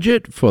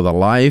 Budget for the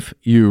life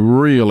you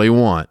really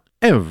want,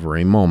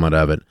 every moment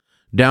of it.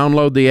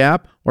 Download the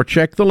app or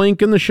check the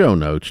link in the show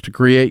notes to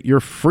create your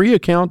free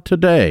account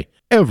today.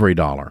 Every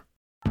dollar.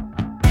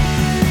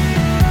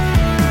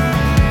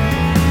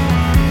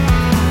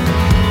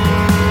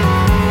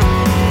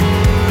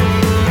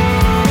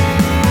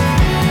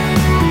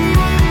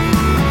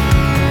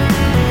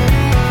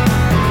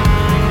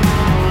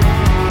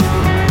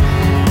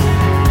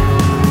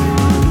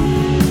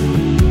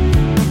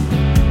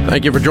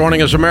 Thank you for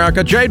joining us,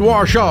 America. Jade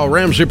Warshaw,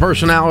 Ramsey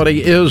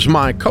Personality, is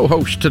my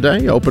co-host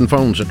today. Open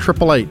phones at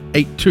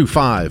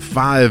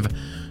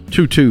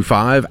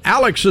 888-825-5225.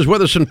 Alex is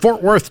with us in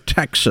Fort Worth,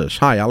 Texas.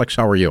 Hi, Alex.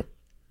 How are you?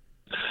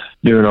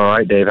 Doing all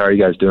right, Dave. How are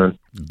you guys doing?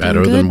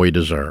 Better than we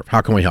deserve. How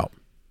can we help?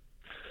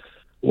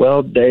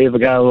 Well, Dave, I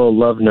got a little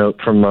love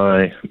note from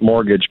my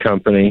mortgage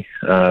company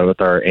with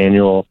our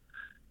annual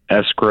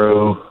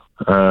escrow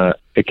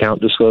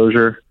account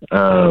disclosure.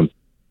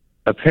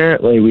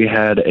 Apparently, we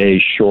had a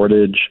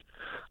shortage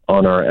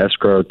on our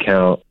escrow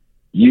account.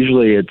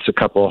 Usually, it's a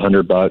couple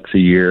 $100 a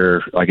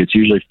year. Like, it's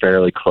usually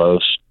fairly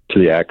close to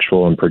the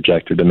actual and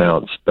projected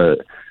amounts.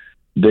 But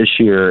this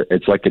year,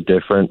 it's like a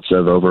difference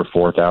of over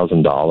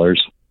 $4,000.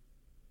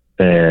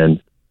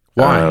 And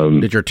why?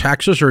 Did your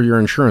taxes or your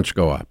insurance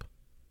go up?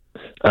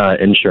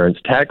 Insurance.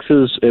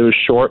 Taxes, it was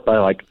short by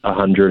like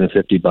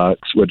 $150,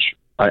 which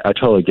I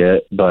totally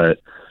get. But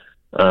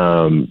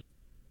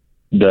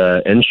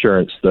the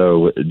insurance,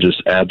 though,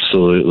 just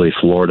absolutely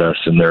floored us,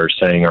 and they're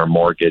saying our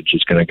mortgage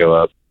is going to go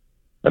up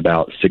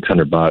about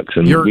 $600.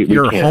 And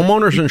your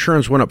homeowner's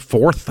insurance went up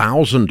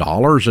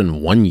 $4,000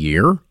 in 1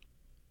 year?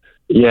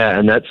 Yeah,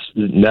 and that's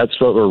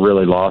what we're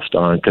really lost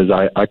on, because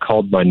I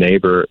called my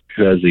neighbor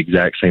who has the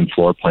exact same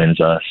floor plan as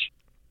us,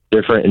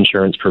 different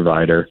insurance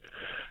provider.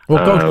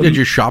 Well, did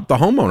you shop the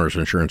homeowner's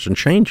insurance and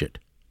change it?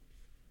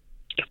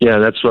 Yeah,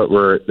 that's what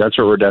we're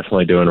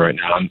definitely doing right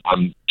now.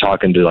 I'm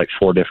talking to like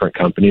 4 different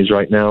companies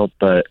right now,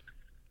 but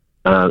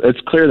it's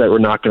clear that we're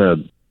not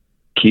going to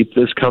keep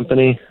this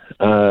company.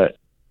 But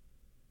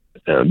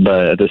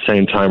at the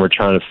same time, we're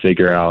trying to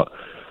figure out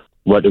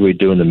what do we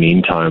do in the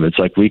meantime. It's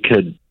like we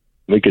could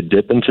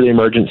dip into the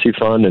emergency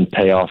fund and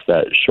pay off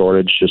that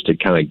shortage just to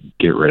kind of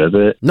get rid of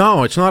it.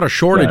 No, it's not a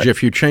shortage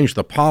if you change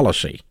the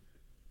policy.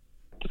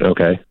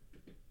 Okay.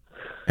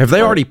 Have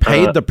they already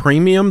paid the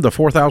premium, the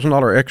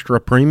 $4,000 extra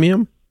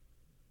premium?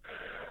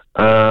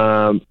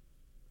 I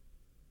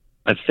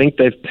think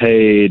they've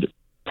paid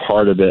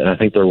part of it, and I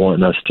think they're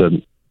wanting us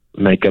to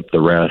make up the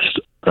rest.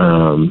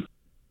 I'm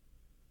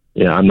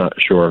not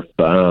sure.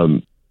 But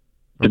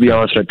to be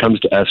honest, when it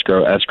comes to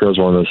escrow is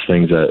one of those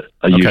things that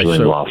I usually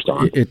am lost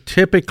on. It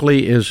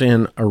typically is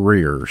in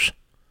arrears.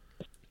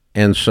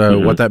 And so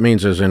what that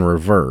means is in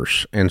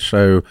reverse. And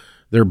so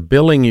they're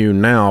billing you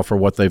now for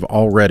what they've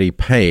already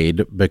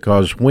paid,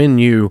 because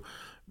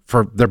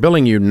they're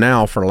billing you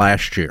now for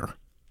last year.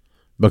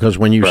 Because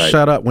when you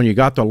when you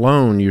got the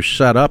loan, you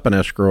set up an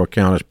escrow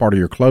account as part of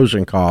your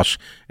closing costs,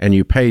 and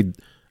you paid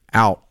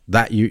out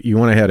that you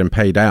went ahead and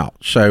paid out.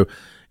 So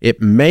it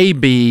may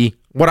be,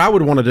 what I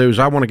would want to do is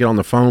I want to get on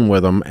the phone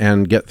with them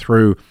and get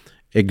through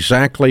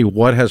exactly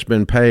what has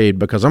been paid,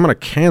 because I'm going to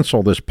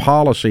cancel this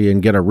policy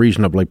and get a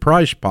reasonably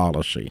priced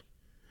policy.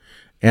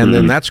 And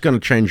then that's going to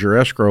change your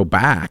escrow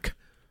back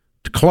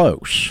to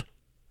close.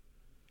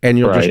 And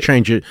you'll just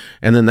change it.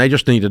 And then they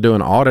just need to do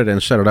an audit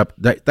and set it up.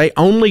 They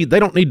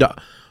don't need to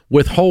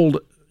withhold,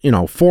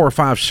 $400 or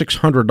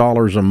 $500,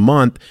 $600 a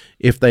month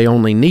if they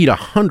only need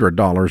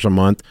 $100 a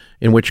month,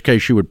 in which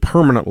case you would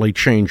permanently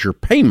change your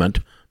payment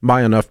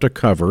by enough to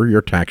cover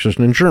your taxes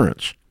and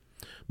insurance.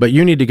 But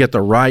you need to get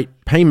the right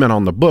payment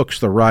on the books,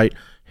 the right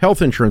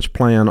health insurance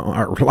plan,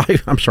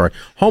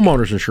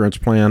 homeowner's insurance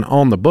plan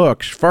on the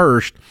books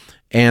first,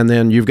 and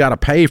then you've got to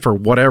pay for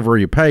whatever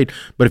you paid.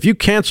 But if you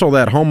cancel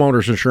that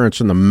homeowner's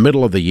insurance in the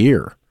middle of the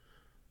year,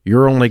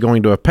 you're only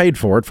going to have paid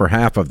for it for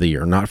half of the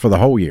year, not for the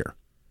whole year.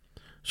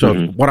 So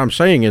what I'm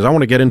saying is I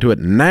want to get into it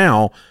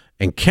now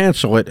and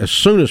cancel it as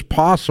soon as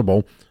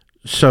possible,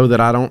 so that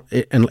I don't,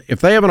 and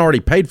if they haven't already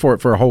paid for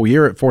it for a whole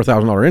year at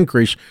 $4,000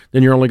 increase,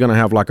 then you're only going to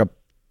have like a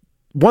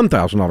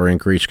 $1,000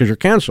 increase because you're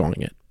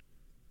canceling it.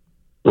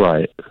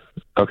 Right.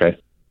 Okay.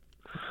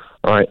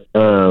 All right.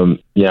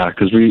 Yeah,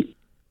 because we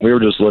were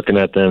just looking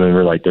at them and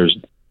we're like, there's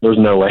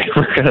no way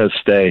we're gonna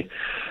stay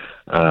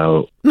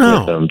with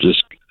them.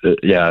 Just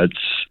it's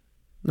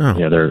no.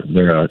 Yeah, they're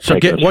so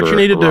what you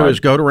need to do is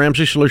go to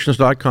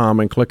RamseySolutions.com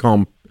and click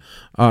on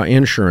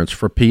insurance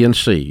for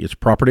P&C. It's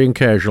property and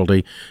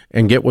casualty,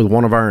 and get with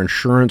one of our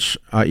insurance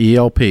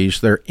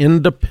ELPs. They're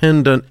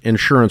independent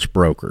insurance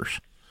brokers.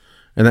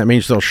 And that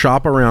means they'll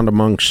shop around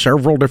among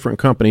several different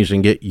companies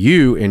and get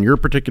you, in your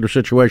particular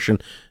situation,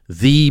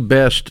 the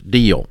best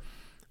deal.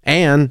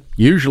 And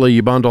usually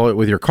you bundle it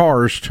with your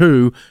cars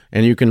too,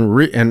 and you can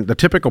and the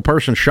typical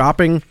person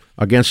shopping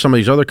against some of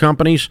these other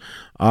companies,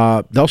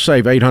 they'll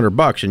save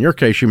 $800. In your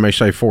case, you may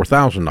save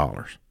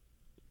 $4,000.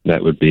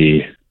 That would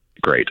be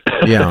great.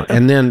 Yeah,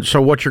 and then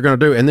so what you're going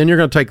to do, and then you're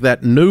going to take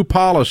that new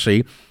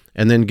policy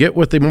and then get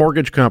with the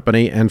mortgage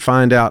company and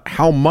find out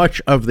how much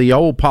of the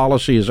old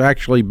policy has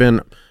actually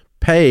been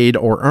paid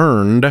or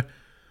earned,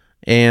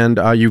 and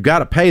you've got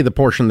to pay the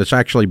portion that's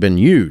actually been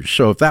used.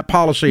 So if that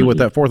policy with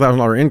that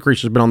 $4,000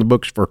 increase has been on the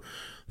books for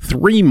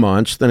 3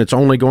 months, then it's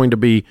only going to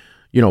be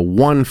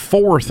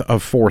 1/4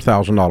 of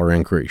 $4,000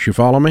 increase. You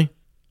follow me?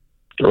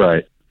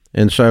 Right.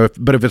 And so,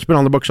 but if it's been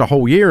on the books a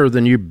whole year,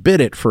 then you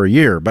bid it for a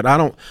year. But I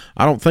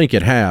don't think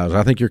it has.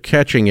 I think you're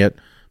catching it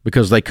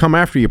because they come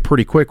after you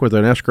pretty quick with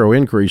an escrow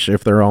increase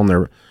if they're on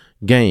their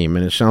game,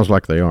 and it sounds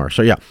like they are.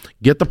 So yeah,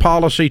 get the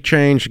policy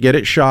changed, get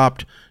it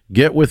shopped.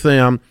 Get with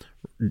them,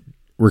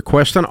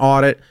 request an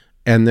audit,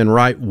 and then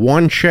write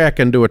one check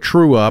and do a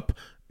true up,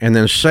 and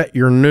then set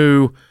your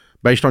new,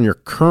 based on your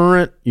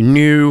current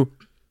new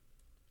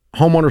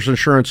homeowners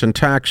insurance and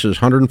taxes,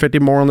 $150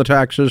 more on the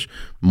taxes,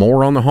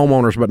 more on the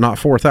homeowners, but not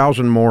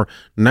 $4,000 more.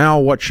 Now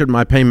what should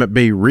my payment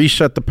be?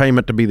 Reset the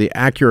payment to be the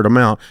accurate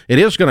amount. It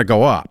is going to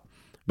go up,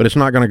 but it's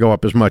not going to go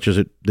up as much as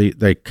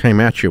they came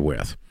at you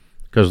with,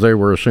 because they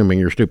were assuming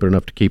you're stupid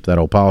enough to keep that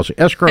old policy.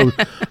 Escrow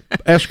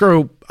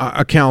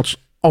accounts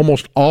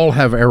almost all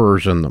have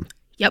errors in them.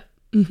 Yep.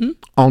 Mm-hmm.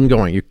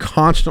 Ongoing. You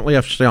constantly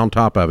have to stay on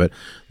top of it.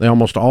 They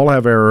almost all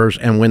have errors,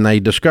 and when they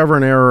discover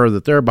an error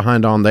that they're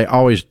behind on, they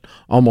always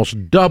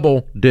almost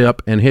double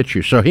dip and hit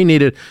you. So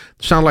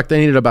sounded like they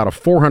needed about a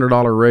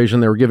 $400 raise,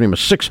 and they were giving him a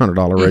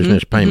 $600 raise in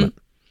his payment.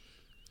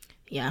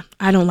 Mm-hmm. Yeah,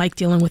 I don't like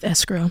dealing with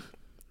escrow.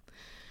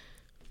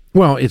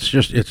 Well, it's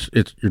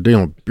you're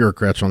dealing with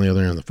bureaucrats on the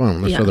other end of the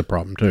phone. That's the other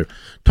problem too.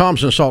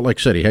 Tom's in Salt Lake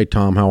City. Hey,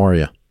 Tom, how are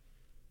you?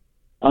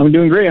 I'm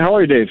doing great. How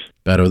are you, Dave?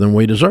 Better than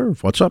we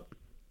deserve. What's up?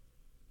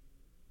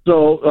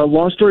 So,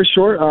 long story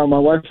short, my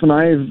wife and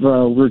I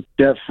we're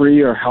debt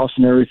free, our house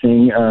and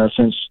everything,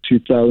 since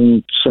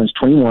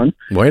 2021.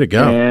 Way to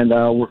go! And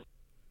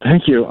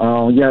thank you. It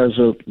was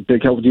a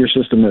big help with your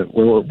system. It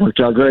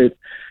worked out great.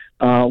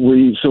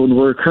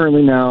 We're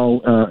currently now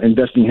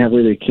investing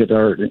heavily to get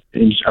our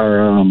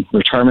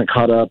retirement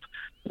caught up.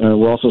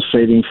 We're also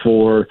saving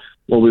for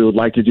what we would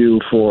like to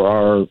do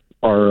for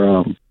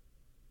our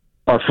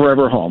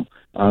forever home.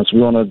 So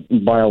we want to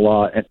buy a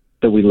lot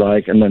that we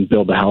like, and then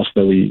build the house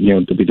that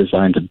we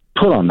designed to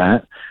put on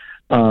that.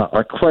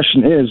 Our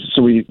question is,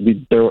 so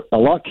a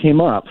lot came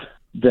up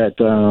that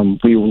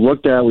we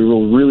looked at. We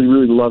were really,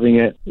 really loving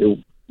it. It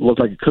looked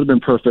like it could have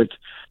been perfect,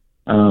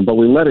 but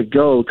we let it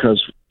go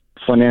because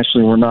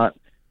financially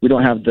we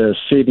don't have the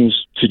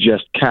savings to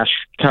just cash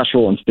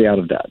roll and stay out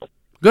of debt.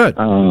 Good.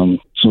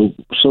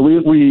 So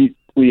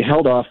we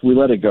held off. We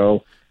let it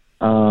go,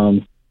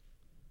 and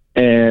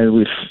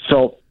we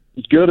felt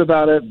good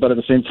about it, but at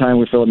the same time,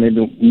 we felt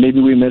maybe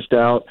we missed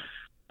out,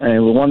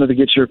 and we wanted to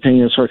get your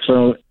opinion as far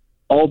as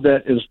all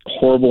debt is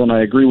horrible, and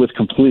I agree with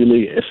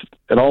completely. If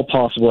at all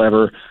possible,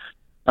 ever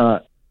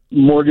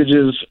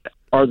mortgages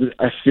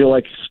I feel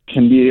like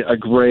can be a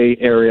gray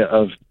area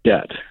of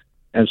debt,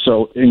 and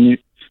so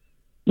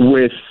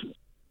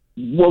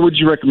what would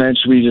you recommend?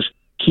 Should we just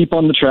keep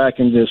on the track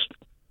and just,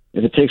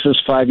 if it takes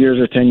us 5 years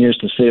or 10 years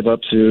to save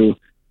up to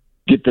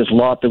get this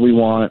lot that we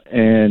want,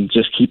 and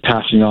just keep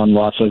passing on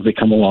lots as they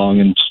come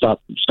along and stop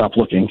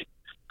looking?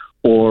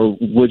 Or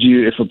would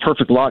you, if a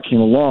perfect lot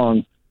came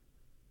along,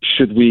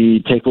 should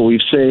we take what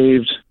we've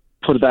saved,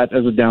 put that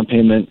as a down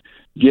payment,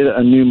 get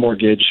a new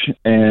mortgage,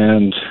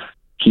 and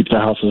keep the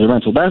house as a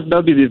rental? That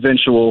would be the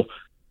eventual,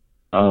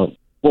 what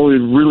we'd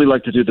really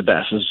like to do the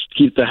best is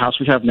keep the house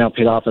we have now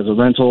paid off as a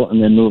rental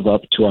and then move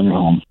up to our new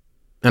home.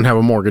 And have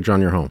a mortgage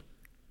on your home.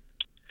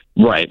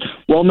 Right.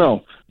 Well,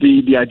 no.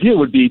 The idea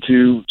would be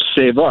to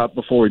save up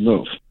before we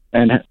move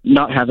and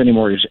not have any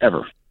mortgage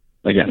ever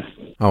again.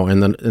 Oh,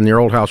 and your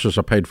old house is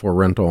a paid-for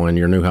rental, and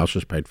your new house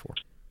is paid for.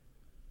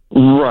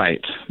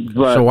 Right.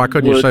 But so why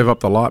couldn't you save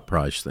up the lot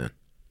price then,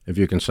 if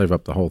you can save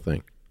up the whole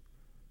thing?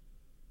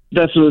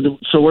 That's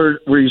so where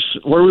we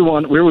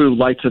would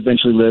like to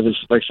eventually live is,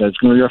 like I said, it's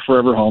going to be our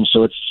forever home.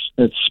 So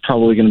it's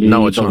probably going to be the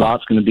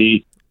lot's going to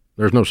be.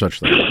 There's no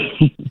such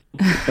thing.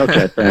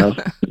 Okay, fair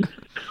enough.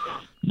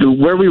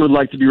 Where we would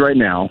like to be right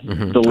now,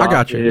 the lot I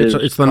got you.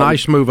 It's the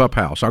nice move-up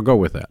house. I'll go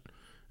with that.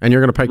 And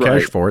you're going to pay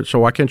cash for it, so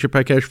why can't you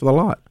pay cash for the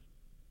lot?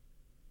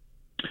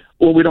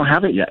 Well, we don't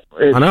have it yet.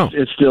 I know.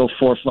 It's still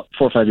 4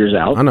 or 5 years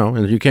out. I know,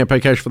 and you can't pay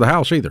cash for the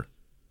house either.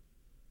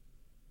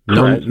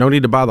 No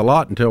need to buy the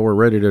lot until we're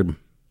ready to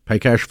pay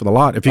cash for the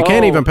lot. If you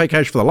can't even pay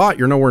cash for the lot,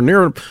 you're nowhere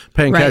near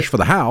paying cash for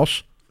the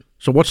house.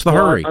 So what's the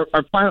hurry?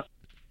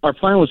 Our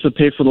plan was to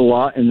pay for the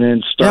lot and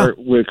then start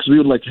with, because we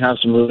would like to have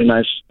some really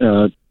nice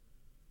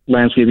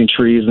landscaping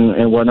trees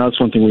and whatnot. That's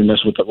one thing we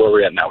miss with where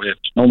we're at now. We have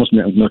almost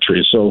no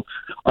trees. So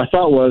our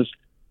thought was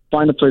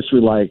find a place we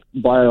like,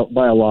 buy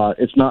a lot.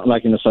 It's not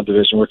like in a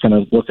subdivision. We're kind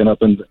of looking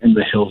up in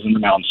the hills and the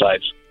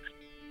mountainsides.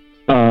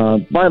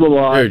 Buy the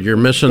lot. Dude, you're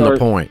missing the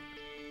point.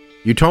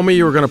 You told me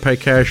you were going to pay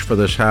cash for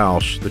this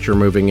house that you're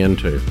moving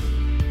into.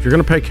 If you're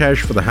going to pay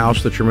cash for the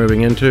house that you're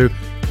moving into,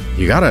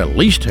 you got to at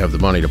least have the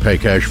money to pay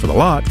cash for the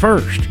lot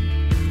first.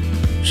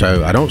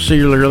 So I don't see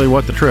really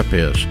what the trip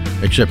is,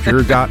 except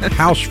you've got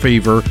house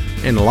fever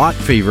and lot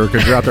fever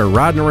because you're out there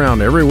riding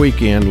around every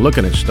weekend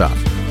looking at stuff.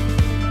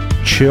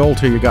 Chill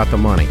till you got the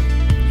money.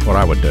 That's what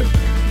I would do.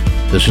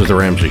 This is The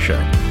Ramsey Show.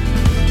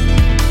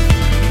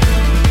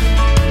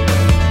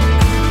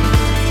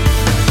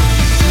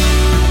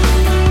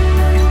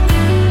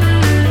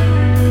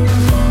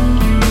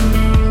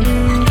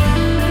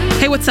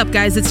 Hey, what's up,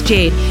 guys? It's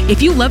Jade.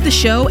 If you love the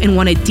show and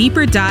want a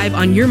deeper dive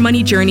on your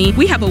money journey,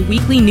 we have a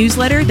weekly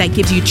newsletter that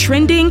gives you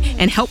trending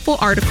and helpful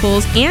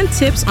articles and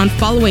tips on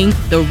following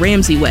the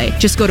Ramsey way.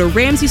 Just go to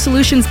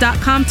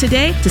RamseySolutions.com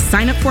today to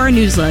sign up for our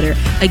newsletter.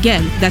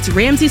 Again, that's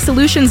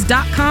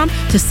RamseySolutions.com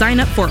to sign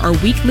up for our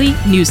weekly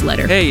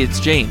newsletter. Hey, it's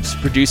James,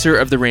 producer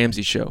of The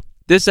Ramsey Show.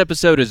 This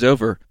episode is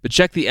over, but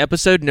check the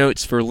episode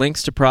notes for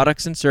links to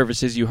products and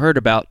services you heard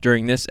about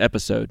during this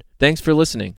episode. Thanks for listening.